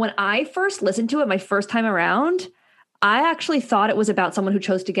when I first listened to it, my first time around, I actually thought it was about someone who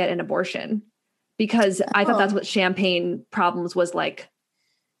chose to get an abortion, because I thought that's what Champagne Problems was like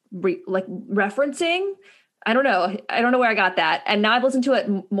referencing. I don't know where I got that. And now I've listened to it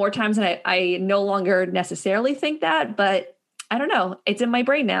more times and I no longer necessarily think that, but I don't know. It's in my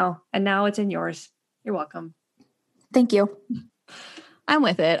brain now, and now it's in yours. You're welcome. Thank you. I'm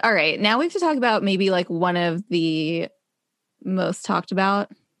with it. All right. Now we have to talk about maybe like one of the most talked about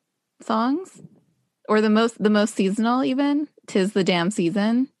songs, or the most seasonal even. 'Tis the Damn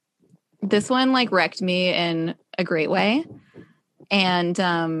Season. This one like wrecked me in a great way. And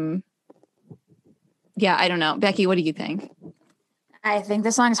yeah, I don't know. Becky, what do you think? I think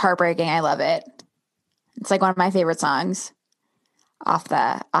the song's heartbreaking. I love it. It's like one of my favorite songs off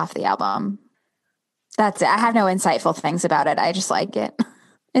the album. That's it. I have no insightful things about it. I just like it.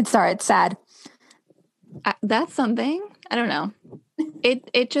 It's sad. That's something. I don't know.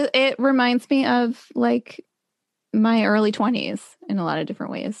 It reminds me of like my early 20s in a lot of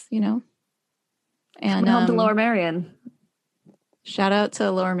different ways, you know. And home to Lower Merion. Shout out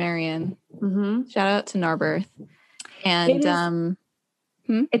to Lower Merion. Mm-hmm. Shout out to Narberth. And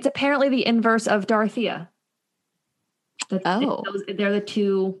it's apparently the inverse of Dorothea. They're the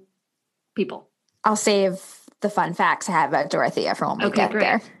two people. I'll save the fun facts I have about Dorothea for when we get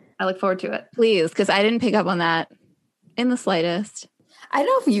there. I look forward to it. Please, because I didn't pick up on that in the slightest. I don't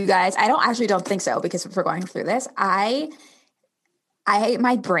know if you guys, I don't think so, because if we're going through this,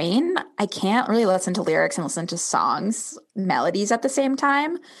 my brain, I can't really listen to lyrics and listen to songs, melodies at the same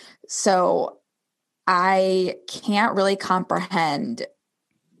time. So I can't really comprehend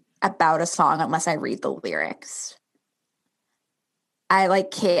about a song unless I read the lyrics. I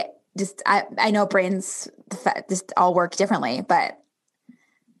like can't just, I know brains just all work differently, but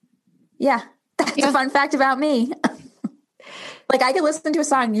yeah, that's a fun fact about me. Like I could listen to a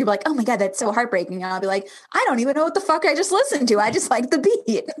song and you're like, oh my God, that's so heartbreaking. And I'll be like, I don't even know what the fuck I just listened to. I just like the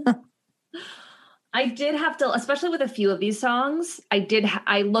beat. I did have to, especially with a few of these songs,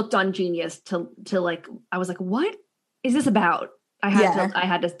 I looked on Genius to like, I was like, what is this about? I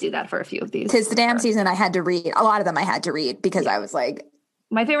had to do that for a few of these. 'Tis the Damn Season. I had to read a lot of them. I had to read because I was like,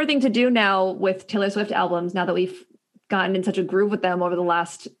 my favorite thing to do now with Taylor Swift albums, now that we've gotten in such a groove with them over the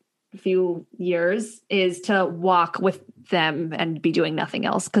last few years, is to walk with them and be doing nothing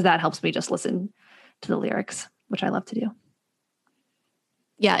else, because that helps me just listen to the lyrics, which I love to do.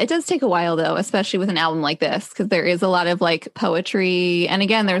 Yeah, it does take a while though, especially with an album like this, because there is a lot of like poetry, and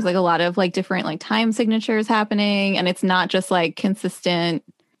again, there's like a lot of like different like time signatures happening, and it's not just like consistent.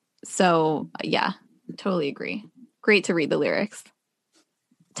 So yeah, totally agree. Great to read the lyrics.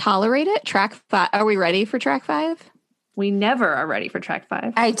 Tolerate It, track 5. Are we ready for track 5? We never are ready for track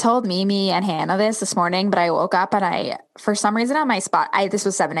 5. I told Mimi and Hannah this morning, but I woke up and for some reason on my spot, this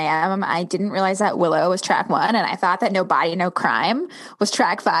was 7 a.m. I didn't realize that Willow was track 1, and I thought that No Body, No Crime was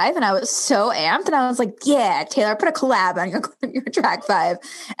track 5. And I was so amped, and I was like, yeah, Taylor, put a collab on your track 5.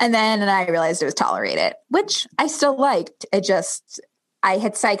 And then I realized it was Tolerate It, which I still liked. I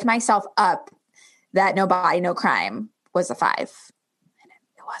had psyched myself up that No Body, No Crime was a 5. And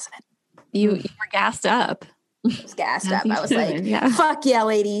it wasn't. You were gassed up. I was gassed up. I was like, fuck yeah,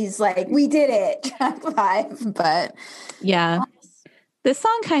 ladies. Like, we did it. Track 5. But yeah, this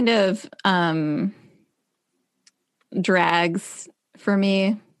song kind of drags for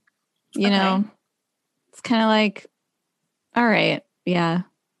me. You know, it's kind of like, all right, yeah.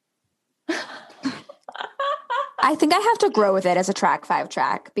 I think I have to grow with it as a track 5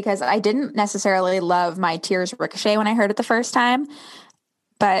 track, because I didn't necessarily love My Tears Ricochet when I heard it the first time,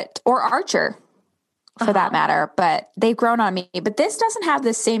 or Archer. For that matter, but they've grown on me. But this doesn't have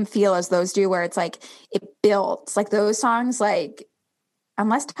the same feel as those do, where it's like it builds. Like those songs, like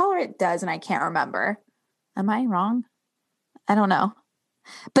unless Tolerate does, and I can't remember. Am I wrong? I don't know.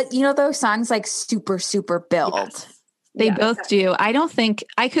 But you know those songs like super build. They both do. I don't think,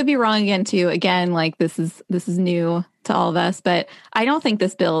 I could be wrong again too. Again, like this is new to all of us, but I don't think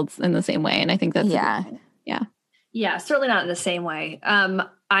this builds in the same way. And I think that's Yeah, certainly not in the same way.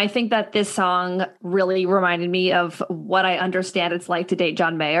 I think that this song really reminded me of what I understand it's like to date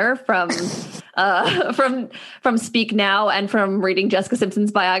John Mayer from Speak Now and from reading Jessica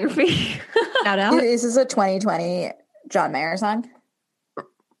Simpson's biography. Shout out. Is this a 2020 John Mayer song?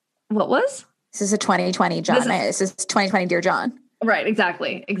 What was? This is a 2020 John Mayer. This is 2020 Dear John. Right,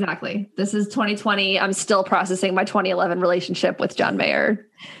 exactly. This is 2020. I'm still processing my 2011 relationship with John Mayer,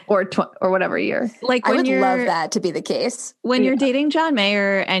 or whatever year. Like I would love that to be the case. When you're dating John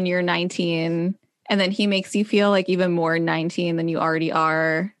Mayer and you're 19, and then he makes you feel like even more 19 than you already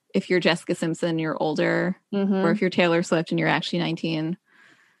are. If you're Jessica Simpson, you're older, or if you're Taylor Swift and you're actually 19.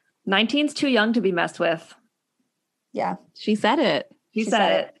 19's too young to be messed with. Yeah, she said it. She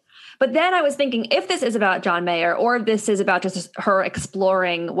said it. But then I was thinking, if this is about John Mayer, or if this is about just her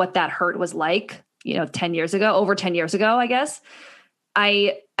exploring what that hurt was like, 10 years ago, over 10 years ago, I guess,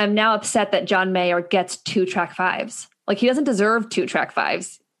 I am now upset that John Mayer gets 2 track 5s. Like, he doesn't deserve 2 track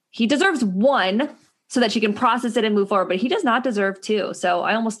 5s. He deserves 1 so that she can process it and move forward, but he does not deserve 2. So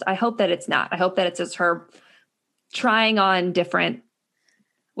I hope that it's not. I hope that it's just her trying on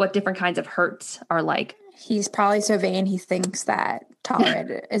what different kinds of hurts are like. He's probably so vain he thinks that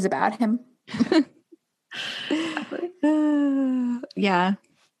Tolerant is about him. Yeah.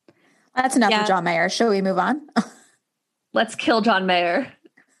 That's enough of John Mayer. Shall we move on? Let's kill John Mayer.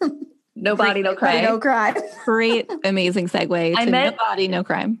 No body, no crime. No crime. Great, amazing segue to No Body, No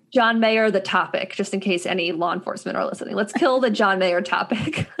Crime. John Mayer, the topic, just in case any law enforcement are listening. Let's kill the John Mayer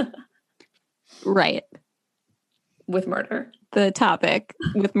topic. Right. With murder. The topic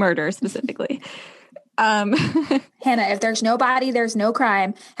with murder specifically. Hannah, if there's no body, there's no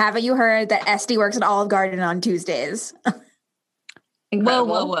crime. Haven't you heard that Esty works at Olive Garden on Tuesdays?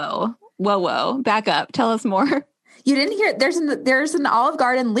 Whoa. Back up. Tell us more. You didn't hear? There's an Olive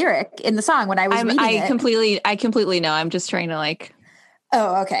Garden lyric in the song when I was reading it. I completely know. I'm just trying to like.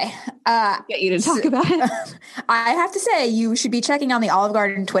 Oh, okay. Get you to talk about it. I have to say, you should be checking on the Olive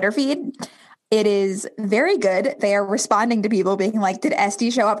Garden Twitter feed. It is very good. They are responding to people being like, "Did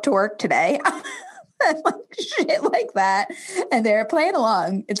Esty show up to work today?" Like shit like that, and they're playing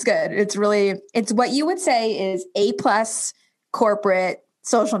along. It's good. It's what you would say is A+ corporate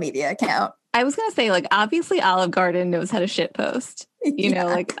social media account. I was gonna say, like, obviously Olive Garden knows how to shit post.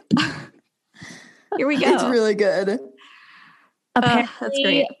 Like here we go. It's really good. That's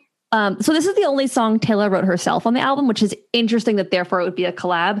great. So this is the only song Taylor wrote herself on the album, which is interesting that therefore it would be a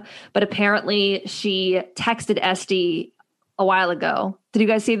collab. But apparently she texted Esty a while ago. Did you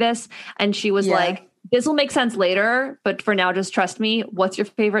guys see this? And she was like, "This will make sense later, but for now, just trust me. What's your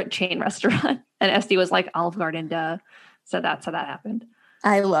favorite chain restaurant?" And Esty was like, "Olive Garden, duh." So that's how that happened.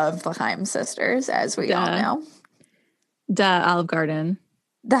 I love the Haim sisters, as we all know. Duh, Olive Garden.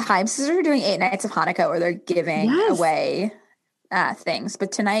 The Haim sisters are doing 8 Nights of Hanukkah where they're giving away things.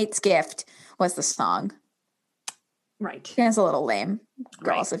 But tonight's gift was the song. Right. It's a little lame,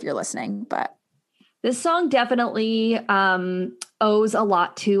 girls, if you're listening. But this song definitely owes a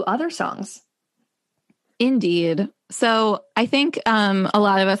lot to other songs. Indeed. So I think a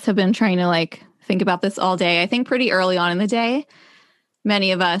lot of us have been trying to like think about this all day. I think pretty early on in the day,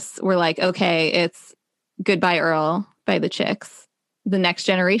 many of us were like, okay, it's Goodbye Earl by the Chicks, the next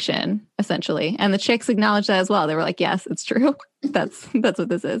generation, essentially. And the Chicks acknowledged that as well. They were like, yes, it's true. That's what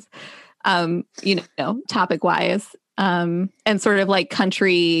this is. Topic wise, and sort of like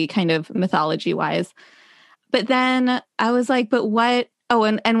country kind of mythology wise. But then I was like, but what? Oh,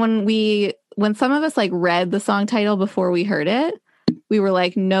 and when some of us like read the song title before we heard it, we were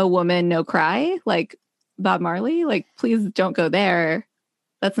like, "No Woman, No Cry," like Bob Marley. Like, please don't go there.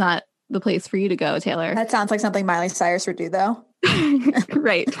 That's not the place for you to go, Taylor. That sounds like something Miley Cyrus would do, though.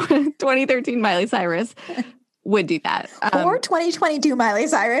 Right. 2013 Miley Cyrus would do that. Or 2022 Miley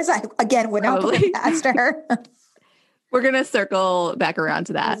Cyrus. I, again, would not put it past her. We're going to circle back around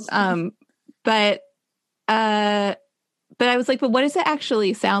to that. But I was like, but what does it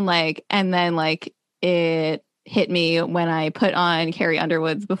actually sound like? And then like it hit me when I put on Carrie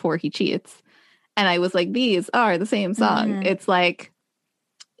Underwood's Before He Cheats. And I was like, these are the same song. Mm-hmm.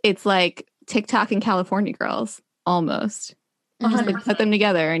 It's like TikTok and California Girls almost. Mm-hmm. Put them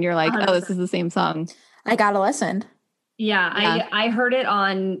together and you're like, 100%. Oh, this is the same song. I gotta listen. Yeah. I heard it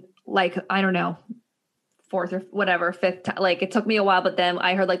on like, I don't know, 4th or whatever, 5th time. Like it took me a while, but then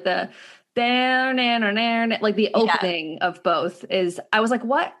I heard like the like the opening of both I was like,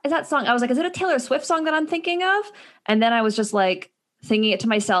 what is that song? I was like, is it a Taylor Swift song that I'm thinking of? And then I was just like, singing it to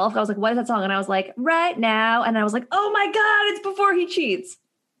myself. I was like, what is that song? And I was like, Right Now. And I was like, oh my God, it's Before He Cheats.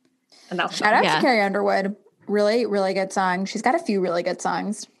 And that's shout out to Carrie Underwood. Really, really good song. She's got a few really good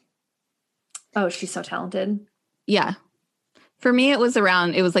songs. Oh, she's so talented. Yeah. For me, it was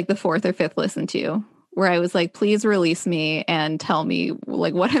like the fourth or fifth listen to where I was like, please release me and tell me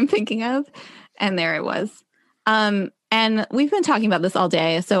like what I'm thinking of. And there it was. And we've been talking about this all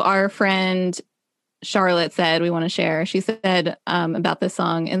day. So our friend Charlotte said, we want to share. She said about this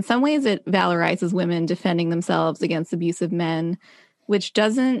song, in some ways it valorizes women defending themselves against abusive men, which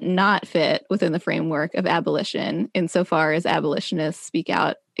doesn't not fit within the framework of abolition insofar as abolitionists speak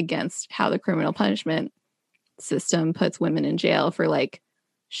out against how the criminal punishment system puts women in jail for like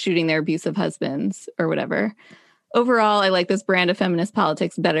shooting their abusive husbands or whatever. Overall, I like this brand of feminist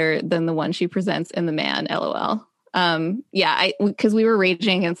politics better than the one she presents in The Man, LOL. Because we were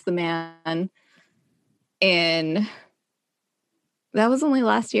raging against The Man that was only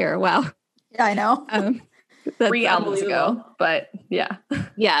last year. Wow. Yeah, I know. That's 3 albums ago, but yeah.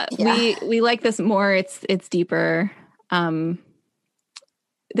 Yeah. We like this more. It's deeper.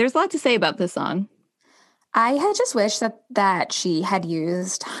 There's a lot to say about this song. I had just wished that she had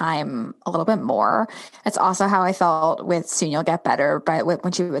used Haim a little bit more. It's also how I felt with Soon You'll Get Better, but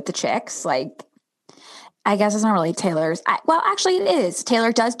when she with the chicks, like, I guess it's not really Taylor's. Well, actually it is.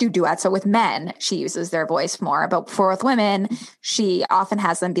 Taylor does do duets. So with men, she uses their voice more, but with women, she often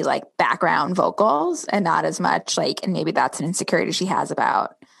has them be like background vocals and not as much like, and maybe that's an insecurity she has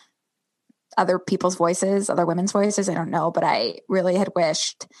about other people's voices, other women's voices. I don't know, but I really had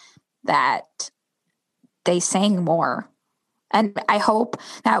wished that they sang more. And I hope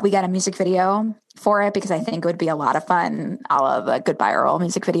that we get a music video for it because I think it would be a lot of fun, a la the Goodbye Earl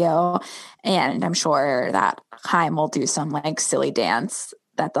music video. And I'm sure that Haim will do some like silly dance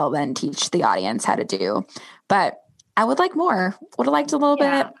that they'll then teach the audience how to do. But I would like more. Would have liked a little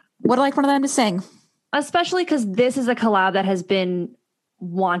bit. Would have liked one of them to sing. Especially because this is a collab that has been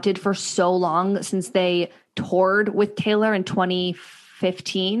wanted for so long since they toured with Taylor in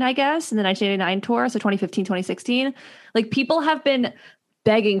 2015, I guess, in the 1989 tour. So 2015, 2016. Like people have been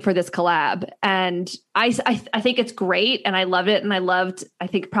begging for this collab. And I think it's great. And I loved it. And I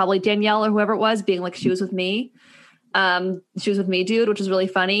think probably Danielle or whoever it was being like, she was with me. She was with me, dude, which was really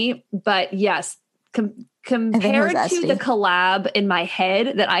funny. But yes, compared to the collab in my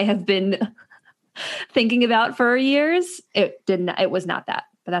head that I have been thinking about for years, it was not that,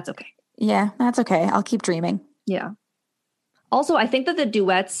 but that's okay. Yeah, that's okay. I'll keep dreaming. Yeah. Also, I think that the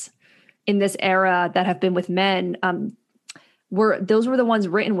duets in this era that have been with men, were the ones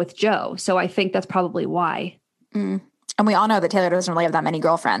written with Joe. So I think that's probably why. And we all know that Taylor doesn't really have that many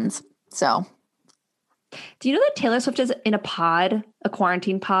girlfriends. So do you know that Taylor Swift is in a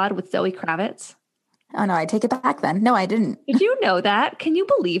quarantine pod with Zoe Kravitz? Oh no, I take it back then. No, I didn't. Did you know that? Can you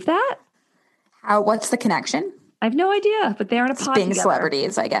believe that? What's the connection? I have no idea, but they're in a pod being together.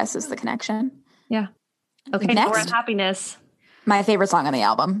 Celebrities, I guess, is the connection. Yeah. Okay, next, so we're on Happiness. My favorite song on the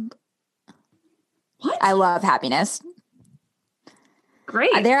album. What? I love Happiness.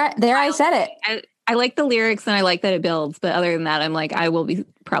 Great. I said it. I like the lyrics and I like that it builds, but other than that, I'm like, I will be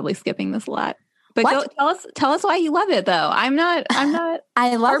probably skipping this a lot. But tell us why you love it though. I'm not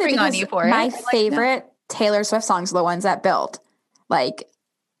I love it on you for it. My favorite Taylor Swift songs are the ones that build. Like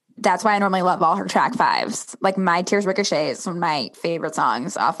that's why I normally love all her track fives. Like My Tears Ricochet is one of my favorite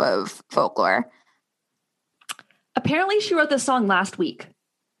songs off of Folklore. Apparently she wrote this song last week.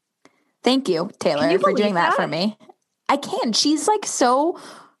 Thank you, Taylor, for doing that for me. I can. She's like so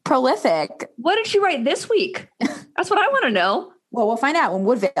prolific. What did she write this week? That's what I want to know. Well, we'll find out when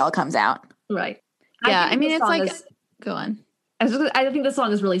Woodvale comes out. Right. Yeah. I mean, it's like, go on. I think this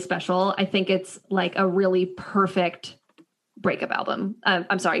song is really special. I think it's like a really perfect breakup album.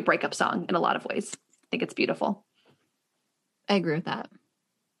 Breakup song in a lot of ways. I think it's beautiful. I agree with that.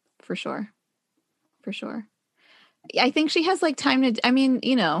 For sure. I think she has like time to, I mean,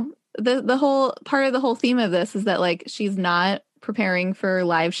 you know, the whole part of the whole theme of this is that like she's not preparing for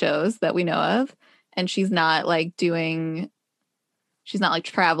live shows that we know of, and she's not like traveling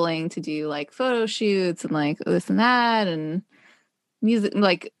to do like photo shoots and like this and that and music,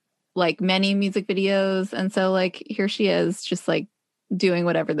 like many music videos. And so like here she is just like doing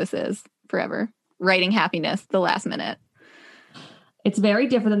whatever this is forever, writing Happiness the last minute. It's very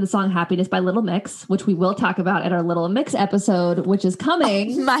different than the song Happiness by Little Mix, which we will talk about at our Little Mix episode, which is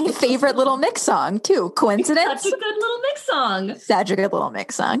coming. My favorite Little Mix song, too. Coincidence? Such a good Little Mix song. Such a good Little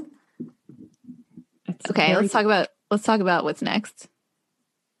Mix song. Okay, let's talk about what's next.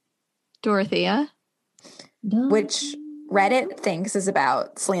 Dorothea. Which Reddit thinks is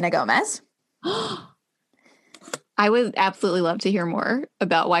about Selena Gomez. I would absolutely love to hear more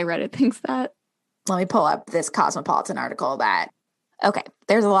about why Reddit thinks that. Let me pull up this Cosmopolitan article okay,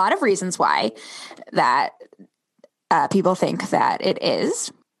 there's a lot of reasons why that people think that it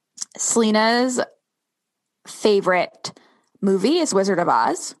is. Selena's favorite movie is Wizard of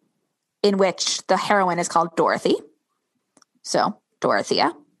Oz, in which the heroine is called Dorothy. So,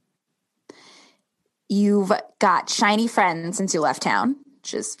 Dorothea. You've got shiny friends since you left town,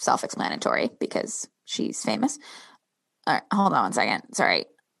 which is self-explanatory because she's famous. All right, hold on one second. Sorry.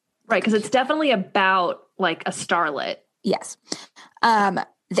 Right, because it's definitely about like a starlet. Yes.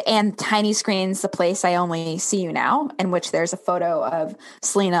 And Tiny Screens, The Place I Only See You Now, in which there's a photo of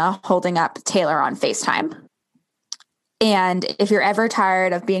Selena holding up Taylor on FaceTime. And if you're ever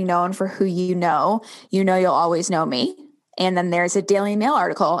tired of being known for who you know you'll always know me. And then there's a Daily Mail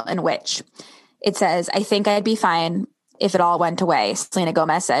article in which it says, I think I'd be fine if it all went away. Selena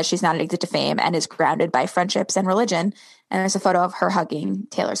Gomez says she's not addicted to fame and is grounded by friendships and religion. And there's a photo of her hugging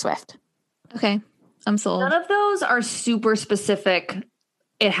Taylor Swift. Okay, I'm sold. None of those are super specific.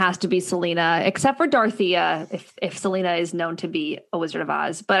 It has to be Selena, except for Dorothea, if Selena is known to be a Wizard of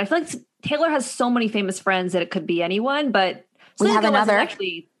Oz. But I feel like Taylor has so many famous friends that it could be anyone. But we have another.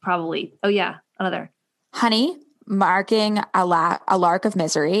 Actually, probably. Oh, yeah, another. Honey, marking a lark of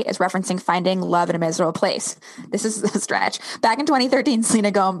misery is referencing finding love in a miserable place. This is a stretch. Back in 2013,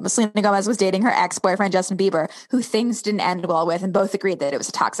 Selena Gomez was dating her ex-boyfriend, Justin Bieber, who things didn't end well with, and both agreed that it was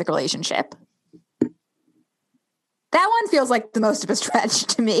a toxic relationship. That one feels like the most of a stretch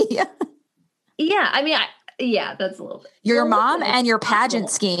to me. Yeah, I mean, that's a little bit. Your mom and your pageant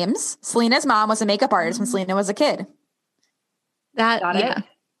schemes. Selena's mom was a makeup artist when Selena was a kid. Got it.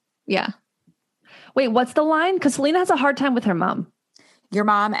 Yeah. Wait, what's the line? Because Selena has a hard time with her mom. Your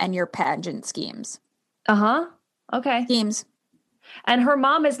mom and your pageant schemes. Uh-huh. Okay. Schemes. And her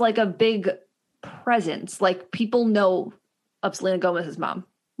mom is like a big presence. Like people know of Selena Gomez's mom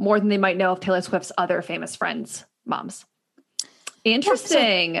more than they might know of Taylor Swift's other famous friends' moms.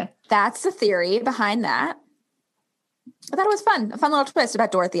 Interesting. Yeah, so that's the theory behind that. I thought it was fun. A fun little twist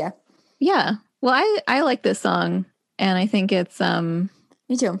about Dorothea. Yeah. Well, I like this song, and I think it's Me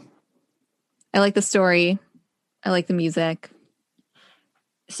too. I like the story. I like the music.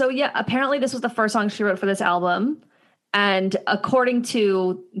 So yeah, apparently this was the first song she wrote for this album. And according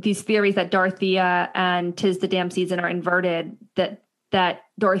to these theories that Dorothea and 'Tis the Damn Season are inverted, that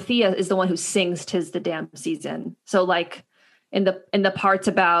Dorothea is the one who sings 'Tis the Damn Season. So like in the parts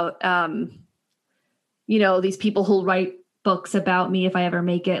about these people who'll write books about me if I ever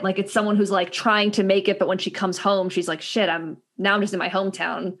make it. Like it's someone who's like trying to make it, but when she comes home, she's like, shit, I'm just in my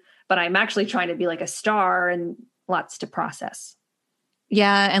hometown, but I'm actually trying to be like a star, and lots to process.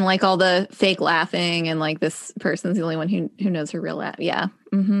 Yeah, and like all the fake laughing, and like this person's the only one who knows her real laugh. Yeah.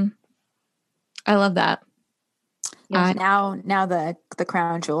 Mm-hmm. I love that. Yes, now the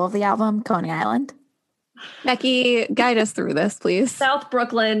crown jewel of the album, Coney Island. Becky, guide us through this, please. South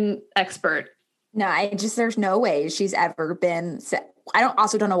Brooklyn expert. No, there's no way she's ever been. I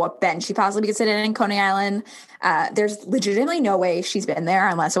don't know what bench she possibly could sit in Coney Island. There's legitimately no way she's been there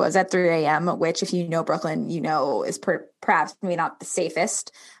unless it was at 3 a.m., which if you know Brooklyn, is perhaps maybe not the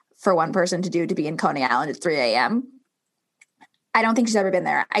safest for one person to do, to be in Coney Island at 3 a.m. I don't think she's ever been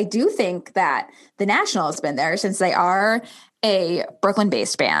there. I do think that the National has been there, since they are a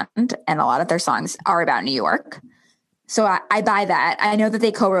Brooklyn-based band and a lot of their songs are about New York. So I buy that. I know that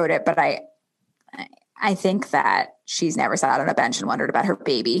they co-wrote it, but I think that she's never sat on a bench and wondered about her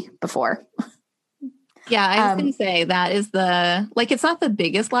baby before. Yeah, I was going to say that is it's not the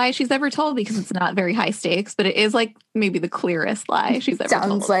biggest lie she's ever told, because it's not very high stakes, but it is like maybe the clearest lie she's ever told.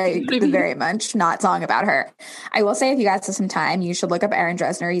 Sounds like very much not song about her. I will say, if you guys have some time, you should look up Erin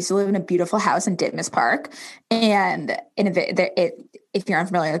Dresner. He used to live in a beautiful house in Ditmas Park. And if you're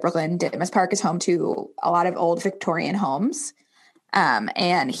unfamiliar with Brooklyn, Ditmas Park is home to a lot of old Victorian homes.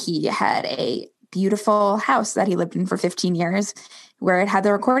 And he had a beautiful house that he lived in for 15 years where it had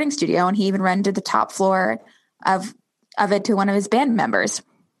the recording studio, and he even rented the top floor of it to one of his band members.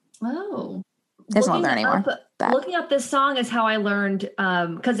 Oh, doesn't live there anymore. Looking up this song is how I learned,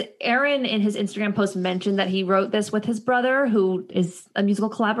 because Aaron in his Instagram post mentioned that he wrote this with his brother, who is a musical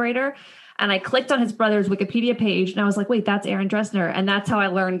collaborator. And I clicked on his brother's Wikipedia page and I was like, wait, that's Erin Dresner. And that's how I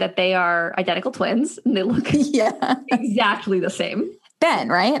learned that they are identical twins and they look exactly the same. Ben,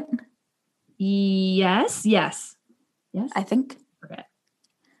 right? Yes. I think. Forget.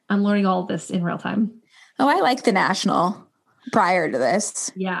 I'm learning all of this in real time. Oh, I like the National prior to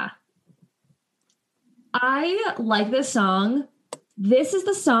this. Yeah. I like this song. This is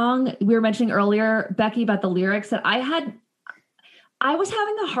the song we were mentioning earlier, Becky, about the lyrics that I was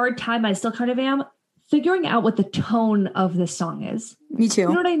having a hard time, I still kind of am, figuring out what the tone of this song is. Me too. You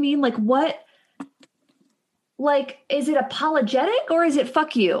know what I mean? Like what, like, is it apologetic or is it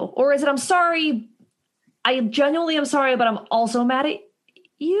fuck you? Or is it, I'm sorry, I genuinely am sorry, but I'm also mad at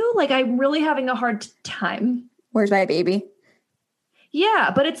you? Like, I'm really having a hard time. Where's my baby?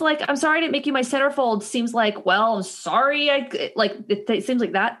 Yeah, but it's like, I'm sorry I didn't make you my centerfold seems like, well, I'm sorry. It seems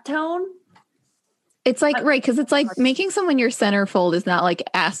like that tone. It's like, right, because it's like making someone your centerfold is not like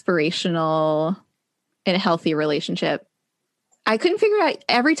aspirational in a healthy relationship. I couldn't figure out,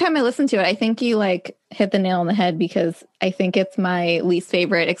 every time I listen to it, I think you like hit the nail on the head, because I think it's my least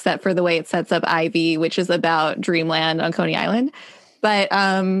favorite, except for the way it sets up Ivy, which is about Dreamland on Coney Island. But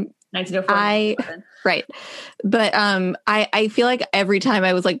 1904. right. But I feel like every time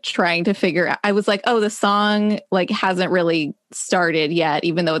I was like trying to figure out, I was like, oh, the song like hasn't really started yet,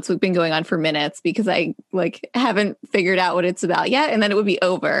 even though it's been going on for minutes, because I like haven't figured out what it's about yet. And then it would be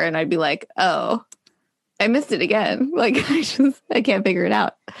over and I'd be like, oh, I missed it again. Like I can't figure it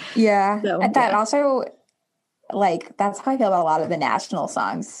out. Yeah. So, and that also, like, that's how I feel about a lot of the national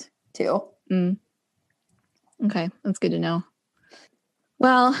songs too. Okay. That's good to know.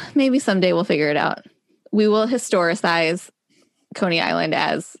 Well, maybe someday we'll figure it out. We will historicize Coney Island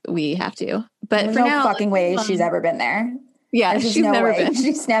as we have to. But There's for no now, fucking way she's ever been there. Yeah, she's never been.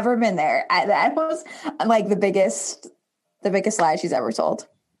 She's never been there. That was like the biggest lie she's ever told.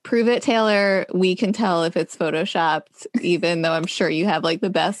 Prove it, Taylor. We can tell if it's photoshopped, even though I'm sure you have like the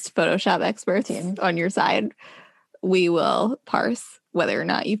best Photoshop experts on your side. We will parse whether or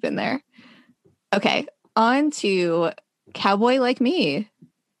not you've been there. Okay, on to Cowboy Like Me.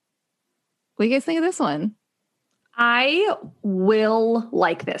 What do you guys think of this one? I will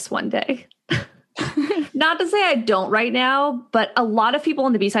like this one day. Not to say I don't right now, but a lot of people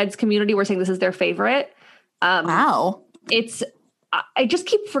in the B-sides community were saying this is their favorite. Wow. I just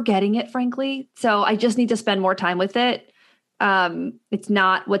keep forgetting it, frankly. So I just need to spend more time with it. It's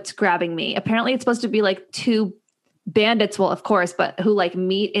not what's grabbing me. Apparently it's supposed to be like two bandits, well, of course, but who like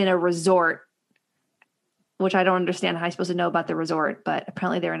meet in a resort, which I don't understand how I'm supposed to know about the resort, but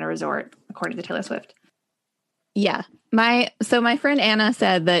apparently they're in a resort, according to Taylor Swift. Yeah. My friend Anna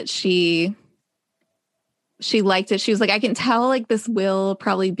said that she liked it. She was like, I can tell like this will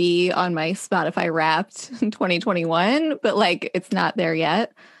probably be on my Spotify Wrapped in 2021, but like it's not there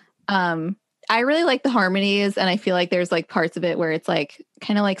yet. I really like the harmonies, and I feel like there's like parts of it where it's like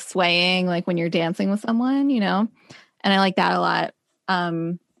kind of like swaying, like when you're dancing with someone, you know, and I like that a lot.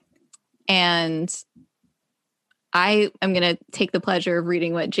 And I am going to take the pleasure of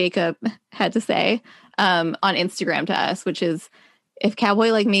reading what Jacob had to say on Instagram to us, which is, if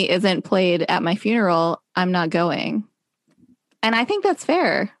Cowboy Like Me isn't played at my funeral, I'm not going. And I think that's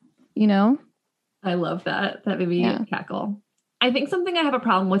fair, you know? I love that. That made me cackle. I think something I have a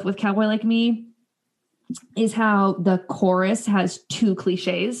problem with Cowboy Like Me is how the chorus has two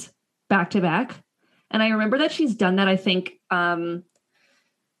cliches back to back. And I remember that she's done that, I think, I'm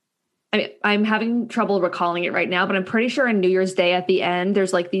having trouble recalling it right now, but I'm pretty sure on New Year's Day at the end,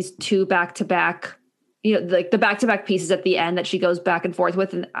 there's like these two back-to-back, you know, like the back-to-back pieces at the end that she goes back and forth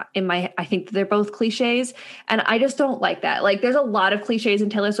with. And I think they're both cliches. And I just don't like that. Like there's a lot of cliches in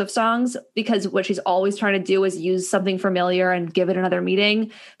Taylor Swift songs because what she's always trying to do is use something familiar and give it another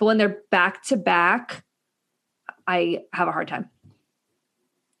meaning. But when they're back-to-back, I have a hard time.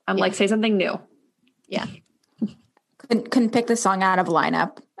 I'm like, say something new. Yeah. Couldn't pick the song out of a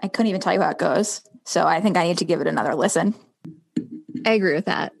lineup. I couldn't even tell you how it goes. So I think I need to give it another listen. I agree with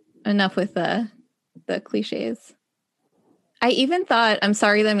that. Enough with the cliches. I even thought, I'm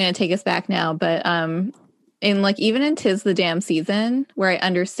sorry that I'm going to take us back now, but in like even in 'Tis the Damn Season, where I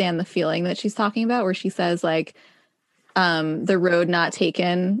understand the feeling that she's talking about, where she says like the road not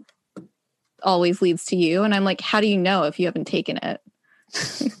taken always leads to you. And I'm like, how do you know if you haven't taken it?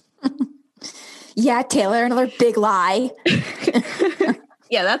 Yeah, Taylor, another big lie.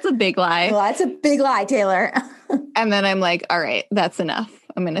 Yeah, that's a big lie. Well, that's a big lie, Taylor. And then I'm like, all right, that's enough.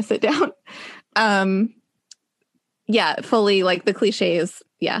 I'm going to sit down. Yeah, fully like the cliches.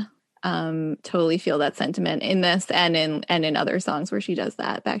 Yeah. Totally feel that sentiment in this and in other songs where she does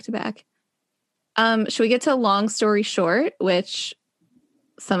that back to back. Should we get to Long Story Short, which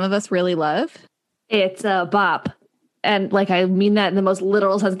some of us really love? It's a bop. And like, I mean that in the most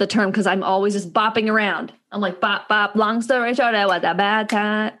literal sense of the term, because I'm always just bopping around. I'm like, bop, bop, long story short, I was a bad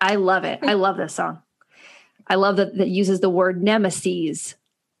time. I love it. I love this song. I love that it uses the word nemesis.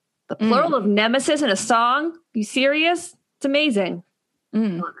 The plural of nemesis in a song? You serious? It's amazing.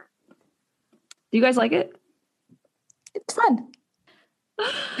 Do you guys like it? It's fun.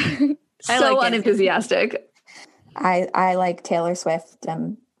 So like unenthusiastic. I like Taylor Swift.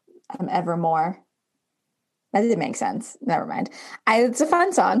 Evermore. That didn't make sense. Never mind. It's a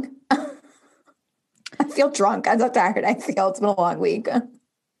fun song. I feel drunk. I'm so tired. I feel it's been a long week.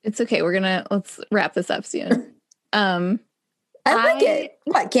 It's okay. Let's wrap this up soon. I like it.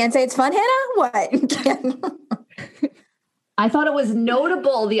 What? Can't say it's fun, Hannah? What? I thought it was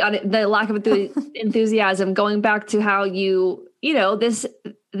notable the lack of enthusiasm. Going back to how this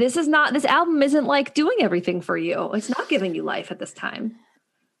album isn't like doing everything for you. It's not giving you life at this time.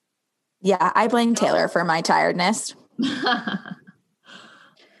 Yeah, I blame Taylor for my tiredness.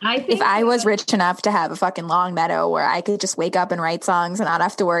 If I was rich enough to have a fucking long meadow where I could just wake up and write songs and not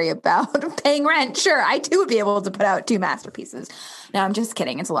have to worry about paying rent, sure, I too would be able to put out 2 masterpieces. No, I'm just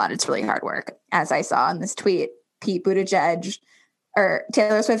kidding. It's a lot. It's really hard work. As I saw in this tweet, Taylor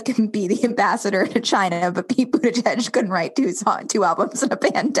Swift can be the ambassador to China, but Pete Buttigieg couldn't write 2 albums in a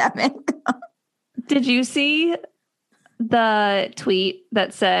pandemic. Did you see the tweet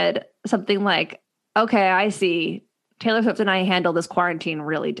that said something like, okay, I see. Taylor Swift and I handle this quarantine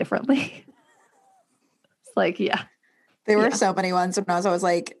really differently. It's like, yeah. There were so many ones when I was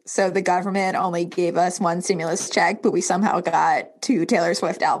like, so the government only gave us 1 stimulus check, but we somehow got 2 Taylor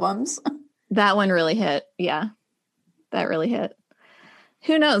Swift albums. That one really hit. Yeah, that really hit.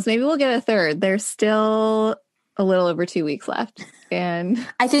 Who knows? Maybe we'll get a 3rd. There's still a little over 2 weeks left. And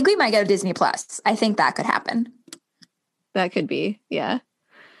I think we might get a Disney Plus. I think that could happen. That could be. Yeah.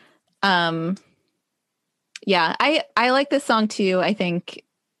 Yeah, I like this song too. I think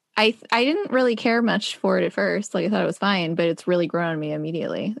I didn't really care much for it at first. Like I thought it was fine, but it's really grown on me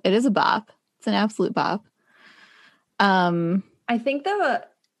immediately. It is a bop. It's an absolute bop. I think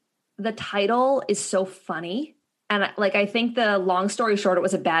the title is so funny. And I think the long story short, it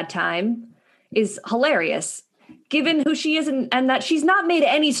was a bad time is hilarious given who she is and that she's not made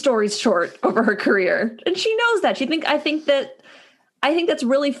any stories short over her career. And she knows that. I think that's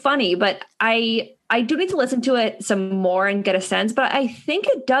really funny, but I do need to listen to it some more and get a sense, but I think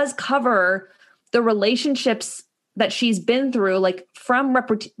it does cover the relationships that she's been through, like from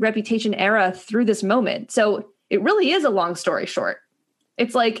Reputation era through this moment. So it really is a long story short.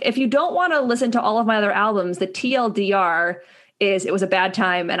 It's like, if you don't want to listen to all of my other albums, the TLDR is it was a bad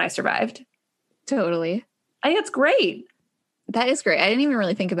time and I survived. Totally. I think it's great. That is great. I didn't even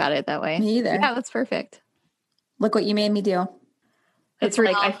really think about it that way. Me either. Yeah, that's perfect. Look what you made me do. It's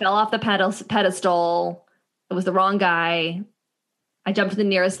like I fell off the pedestal. It was the wrong guy. I jumped to the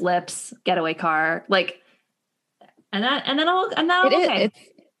nearest lips, getaway car. Like, and then okay.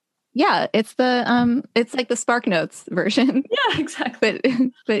 It's like the Spark Notes version. Yeah, exactly.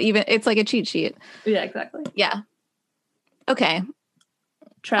 But even it's like a cheat sheet. Yeah, exactly. Yeah. Okay.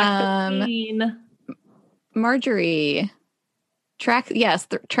 Track 15. Marjorie. Track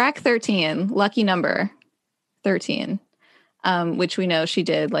 13. Lucky number 13. Which we know she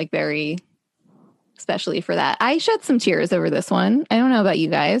did like very especially for that. I shed some tears over this one. I don't know about you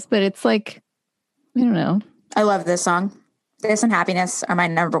guys, but it's like, I don't know. I love this song. This and Happiness are my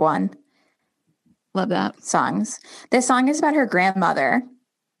number 1. Love that. Songs. This song is about her grandmother,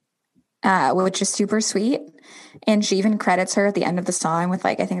 which is super sweet. And she even credits her at the end of the song with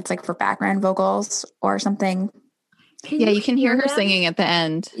I think it's like for background vocals or something. You can hear her singing at the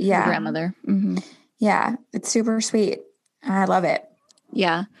end. Yeah. Her grandmother. Mm-hmm. Yeah. It's super sweet. I love it.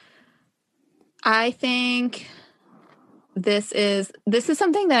 Yeah. I think this is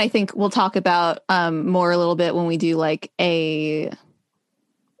something that I think we'll talk about more a little bit when we do like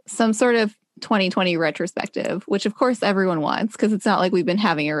some sort of 2020 retrospective, which of course everyone wants because it's not like we've been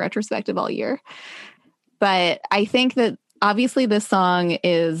having a retrospective all year. But I think that obviously this song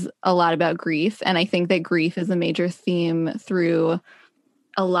is a lot about grief, and I think that grief is a major theme through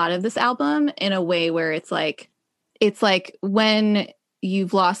a lot of this album in a way where it's like when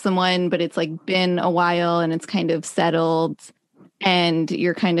you've lost someone, but it's like been a while and it's kind of settled and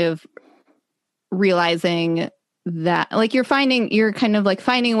you're kind of realizing that like you're kind of like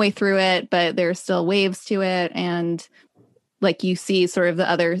finding a way through it, but there's still waves to it. And like you see sort of the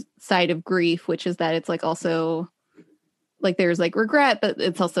other side of grief, which is that it's like also like there's like regret, but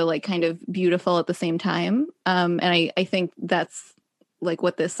it's also like kind of beautiful at the same time. And I think that's like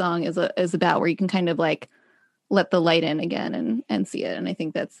what this song is about, where you can kind of like let the light in again and see it. And I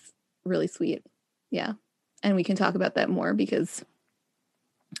think that's really sweet. Yeah. And we can talk about that more because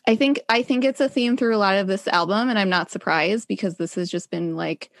I think it's a theme through a lot of this album, and I'm not surprised because this has just been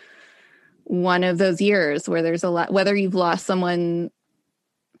like one of those years where there's a lot, whether you've lost someone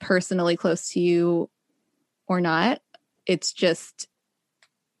personally close to you or not, it's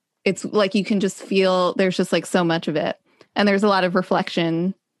like you can just feel there's just like so much of it. And there's a lot of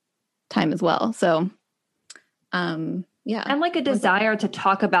reflection time as well. So yeah. And like a desire to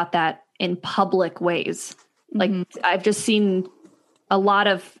talk about that in public ways. Like I've just seen a lot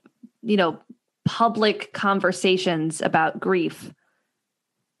of, public conversations about grief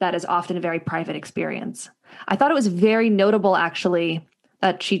that is often a very private experience. I thought it was very notable, actually,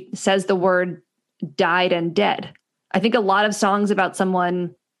 that she says the word died and dead. I think a lot of songs about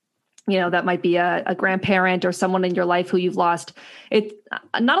someone, that might be a grandparent or someone in your life who you've lost. It's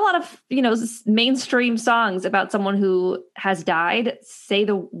not a lot of, mainstream songs about someone who has died say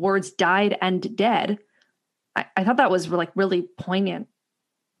the words died and dead. I thought that was really poignant.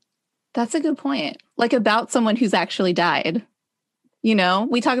 That's a good point. Like about someone who's actually died.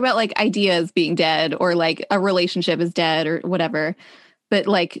 We talk about like ideas being dead or like a relationship is dead or whatever, but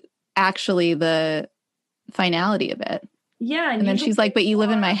like actually the finality of it. Yeah. And then she's like, but you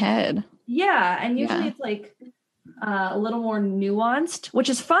live in my head. Yeah. And usually it's like a little more nuanced, which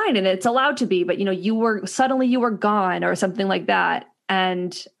is fine. And it's allowed to be, but you were gone or something like that.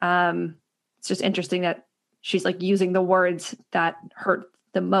 And it's just interesting that she's like using the words that hurt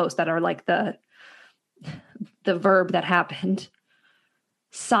the most, that are like the verb that happened.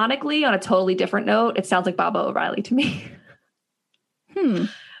 Sonically, on a totally different note, it sounds like Baba O'Reilly to me.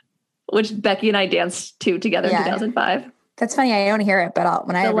 Which Becky and I danced to together in 2005. That's funny. I don't hear it, but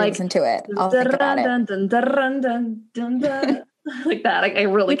when I listen to it, I'll think about it. Like that. I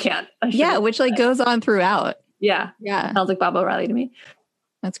really can't. Which like goes on throughout. Yeah. Sounds like Baba O'Reilly to me.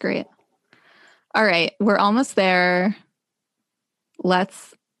 That's great. All right. We're almost there.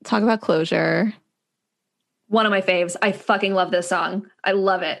 Let's talk about Closure. One of my faves. I fucking love this song. I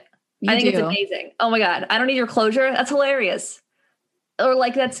love it. I think it's amazing. Oh my God. I don't need your closure. That's hilarious. Or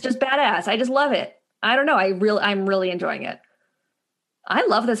like, that's just badass. I just love it. I don't know. I'm really enjoying it. I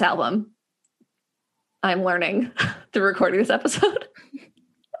love this album. I'm learning through recording this episode.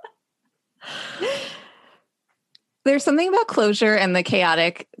 There's something about Closure and the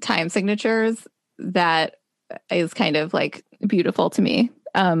chaotic time signatures that is kind of like beautiful to me.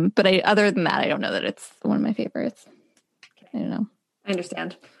 But other than that, I don't know that it's one of my favorites. I don't know. I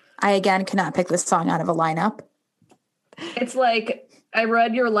understand. I, again, cannot pick this song out of a lineup. It's like, I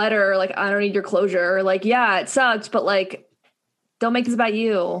read your letter, like, I don't need your closure. Like, yeah, it sucks, but like, don't make this about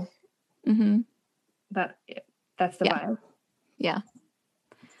you. Mm-hmm. That's the vibe. Yeah.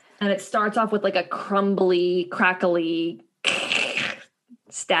 And it starts off with like a crumbly, crackly,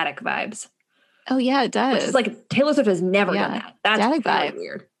 static vibes. Oh yeah, it does. Which is like Taylor Swift has never done that. That's static really vibe.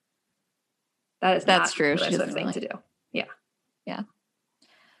 Weird. That's not true. Taylor Swift thing to do. Yeah. Yeah.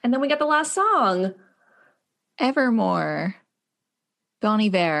 And then we got the last song. Evermore. Bon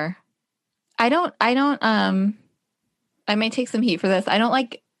Iver. I might take some heat for this. I don't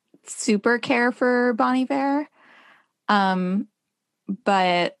like super care for Bon Iver.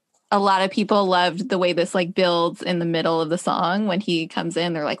 But a lot of people loved the way this like builds in the middle of the song. When he comes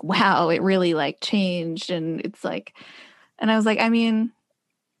in, they're like, wow, it really like changed. And it's like, and I was like, I mean,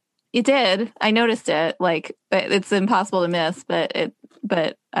 it did. I noticed it. Like, it's impossible to miss, but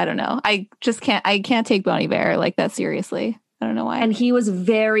I don't know. I can't take Bon Iver like that seriously. I don't know why. And he was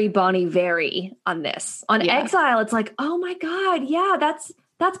very Bon Iver on this. On Exile, it's like, oh my God, yeah, that's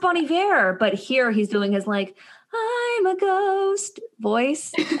Bon Iver. But here he's doing his like, I'm a ghost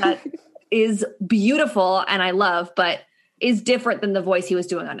voice that is beautiful and I love, but is different than the voice he was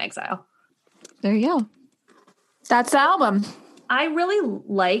doing on Exile. There you go. That's the album. I really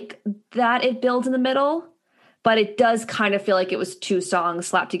like that it builds in the middle, but it does kind of feel like it was two songs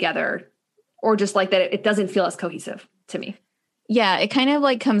slapped together, or just like that it doesn't feel as cohesive to me. Yeah, it kind of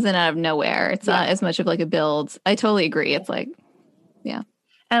like comes in out of nowhere. It's not as much of like a build. I totally agree. It's like, yeah.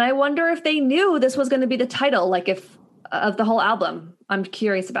 And I wonder if they knew this was going to be the title, like if of the whole album. I'm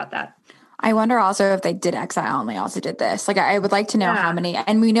curious about that. I wonder also if they did Exile and they also did this. Like, I would like to know how many,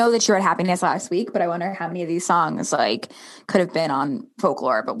 and we know that you had Happiness last week, but I wonder how many of these songs like could have been on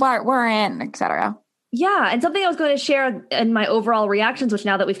Folklore, but weren't, et cetera. Yeah. And something I was going to share in my overall reactions, which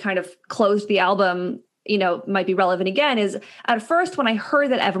now that we've kind of closed the album, might be relevant again, is at first when I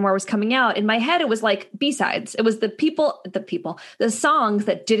heard that Evermore was coming out, in my head, it was like B-sides. It was the songs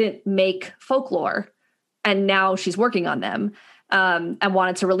that didn't make Folklore. And now she's working on them and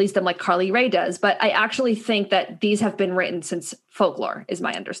wanted to release them like Carly Rae does. But I actually think that these have been written since Folklore, is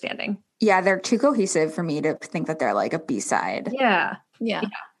my understanding. Yeah, they're too cohesive for me to think that they're like a B-side. Yeah.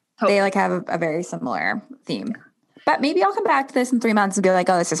 Totally. They like have a very similar theme. But maybe I'll come back to this in 3 months and be like,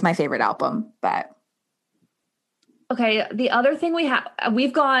 oh, this is my favorite album. But okay, the other thing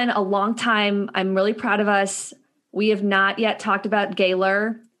we've gone a long time. I'm really proud of us. We have not yet talked about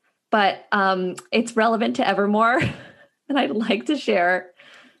Gaylor, but it's relevant to Evermore. And I'd like to share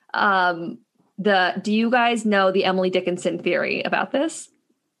do you guys know the Emily Dickinson theory about this?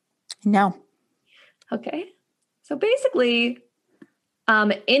 No. Okay. So basically,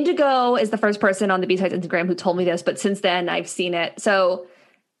 Indigo is the first person on the B-Sides Instagram who told me this, but since then I've seen it. So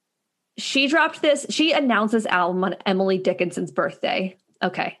she dropped this. She announced this album on Emily Dickinson's birthday.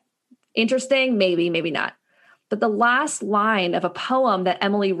 Okay. Interesting. Maybe, maybe not. But the last line of a poem that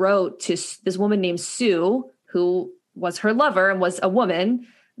Emily wrote to this woman named Sue, who was her lover and was a woman,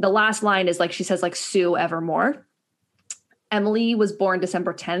 the last line is like, she says like, Sue Evermore. Emily was born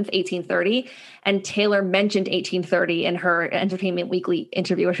December 10th, 1830. And Taylor mentioned 1830 in her Entertainment Weekly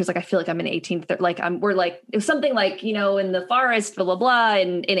interview, where she was like, I feel like I'm in 1830. Like we're like, it was something like, you know, in the forest, blah, blah, blah,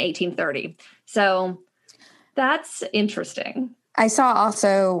 in 1830. So that's interesting. I saw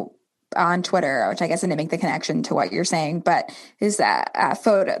also on Twitter, which I guess I didn't make the connection to what you're saying, but is that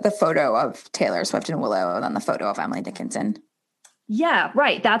the photo of Taylor Swift and Willow and then the photo of Emily Dickinson. Yeah,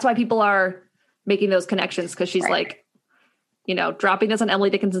 right. That's why people are making those connections, because she's like, you know, dropping this on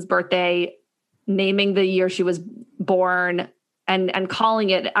Emily Dickinson's birthday, naming the year she was born, and calling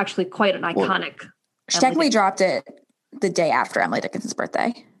it actually quite an iconic. She technically dropped it the day after Emily Dickinson's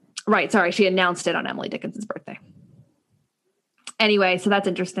birthday. Right. Sorry. She announced it on Emily Dickinson's birthday. Anyway, so that's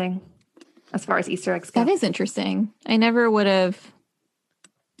interesting as far as Easter eggs go. That is interesting. I never would have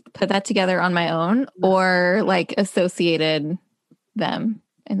put that together on my own or like associated them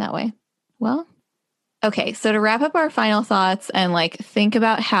in that way. Well, okay. So to wrap up our final thoughts and like think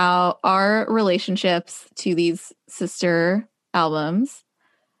about how our relationships to these sister albums,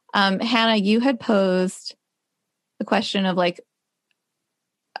 Hannah, you had posed the question of like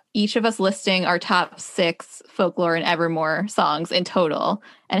each of us listing our top 6 Folklore and Evermore songs in total,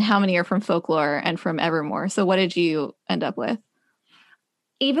 and how many are from Folklore and from Evermore. So what did you end up with?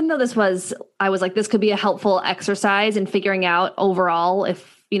 Even though I was like, this could be a helpful exercise in figuring out overall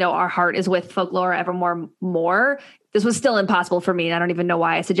if, you know, our heart is with Folklore or Evermore more. This was still impossible for me, and I don't even know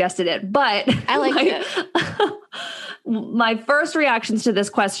why I suggested it. But I like it. My first reactions to this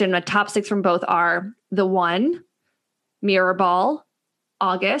question, my top 6 from both are The One, Mirror Ball,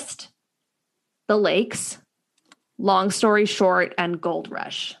 August, The Lakes, Long Story Short, and Gold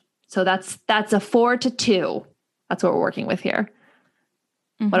Rush. So that's a 4-2. That's what we're working with here.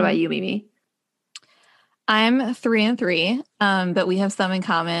 Mm-hmm. What about you, Mimi? I'm 3-3, but we have some in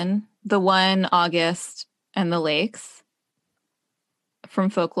common. The One, August, and The Lakes from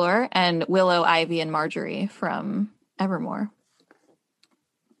Folklore, and Willow, Ivy, and Marjorie from Evermore.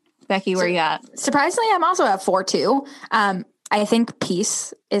 Becky, where you at? Surprisingly, I'm also at 4-2. I think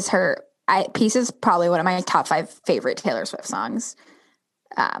Peace is probably one of my top 5 favorite Taylor Swift songs.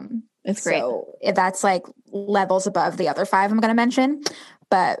 It's great. So if that's like levels above the other 5 I'm going to mention.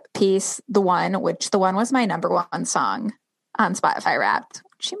 But Peace, The One was my number 1 song on Spotify Wrapped.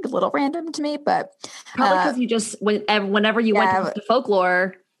 Which seemed a little random to me, but probably because you just whenever you went to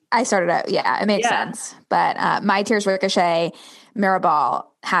Folklore, I started out. Yeah, it makes sense. But My Tears Ricochet, Mirabal,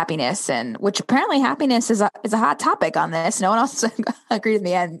 Happiness, and which apparently happiness is a hot topic on this. No one else agreed with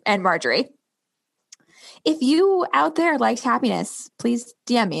me, and Marjorie. If you out there likes Happiness, please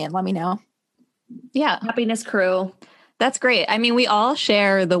DM me and let me know. Yeah, Happiness crew. That's great. I mean, we all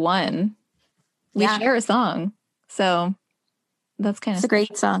share The One. We share a song, so that's kind of. It's a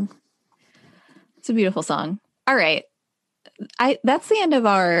great song. It's a beautiful song. All right, that's the end of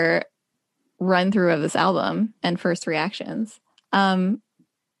our run through of this album and first reactions.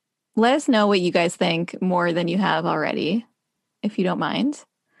 Let us know what you guys think more than you have already, if you don't mind.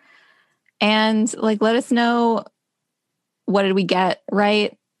 And like, let us know, what did we get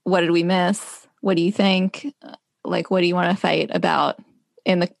right? What did we miss? What do you think? Like, what do you want to fight about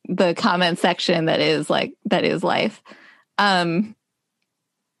in the comment section that is life? Let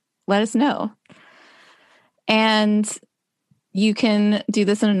us know. And you can do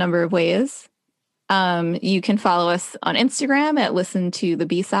this in a number of ways. You can follow us on Instagram at Listen to the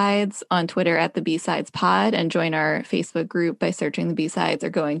B-Sides, on Twitter at the B-Sides Pod, and join our Facebook group by searching the B-Sides or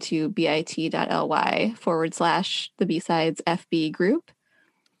going to bit.ly/the B-Sides FB group.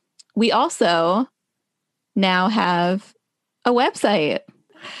 We also now have a website.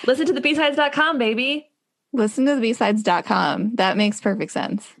 Listen to the B-Sides.com, baby. Listen to the B-Sides.com. That makes perfect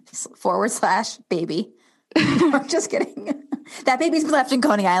sense. /baby. I'm just kidding. That baby's left in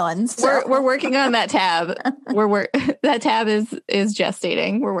Coney Island. So. We're working on that tab. That tab is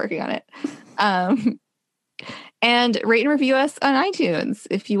gestating. We're working on it. And rate and review us on iTunes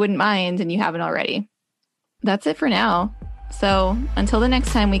if you wouldn't mind and you haven't already. That's it for now. So until the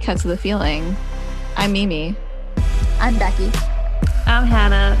next time we cut to the feeling, I'm Mimi. I'm Becky. I'm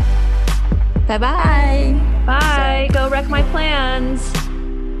Hannah. Bye-bye. Bye. Go wreck my plans.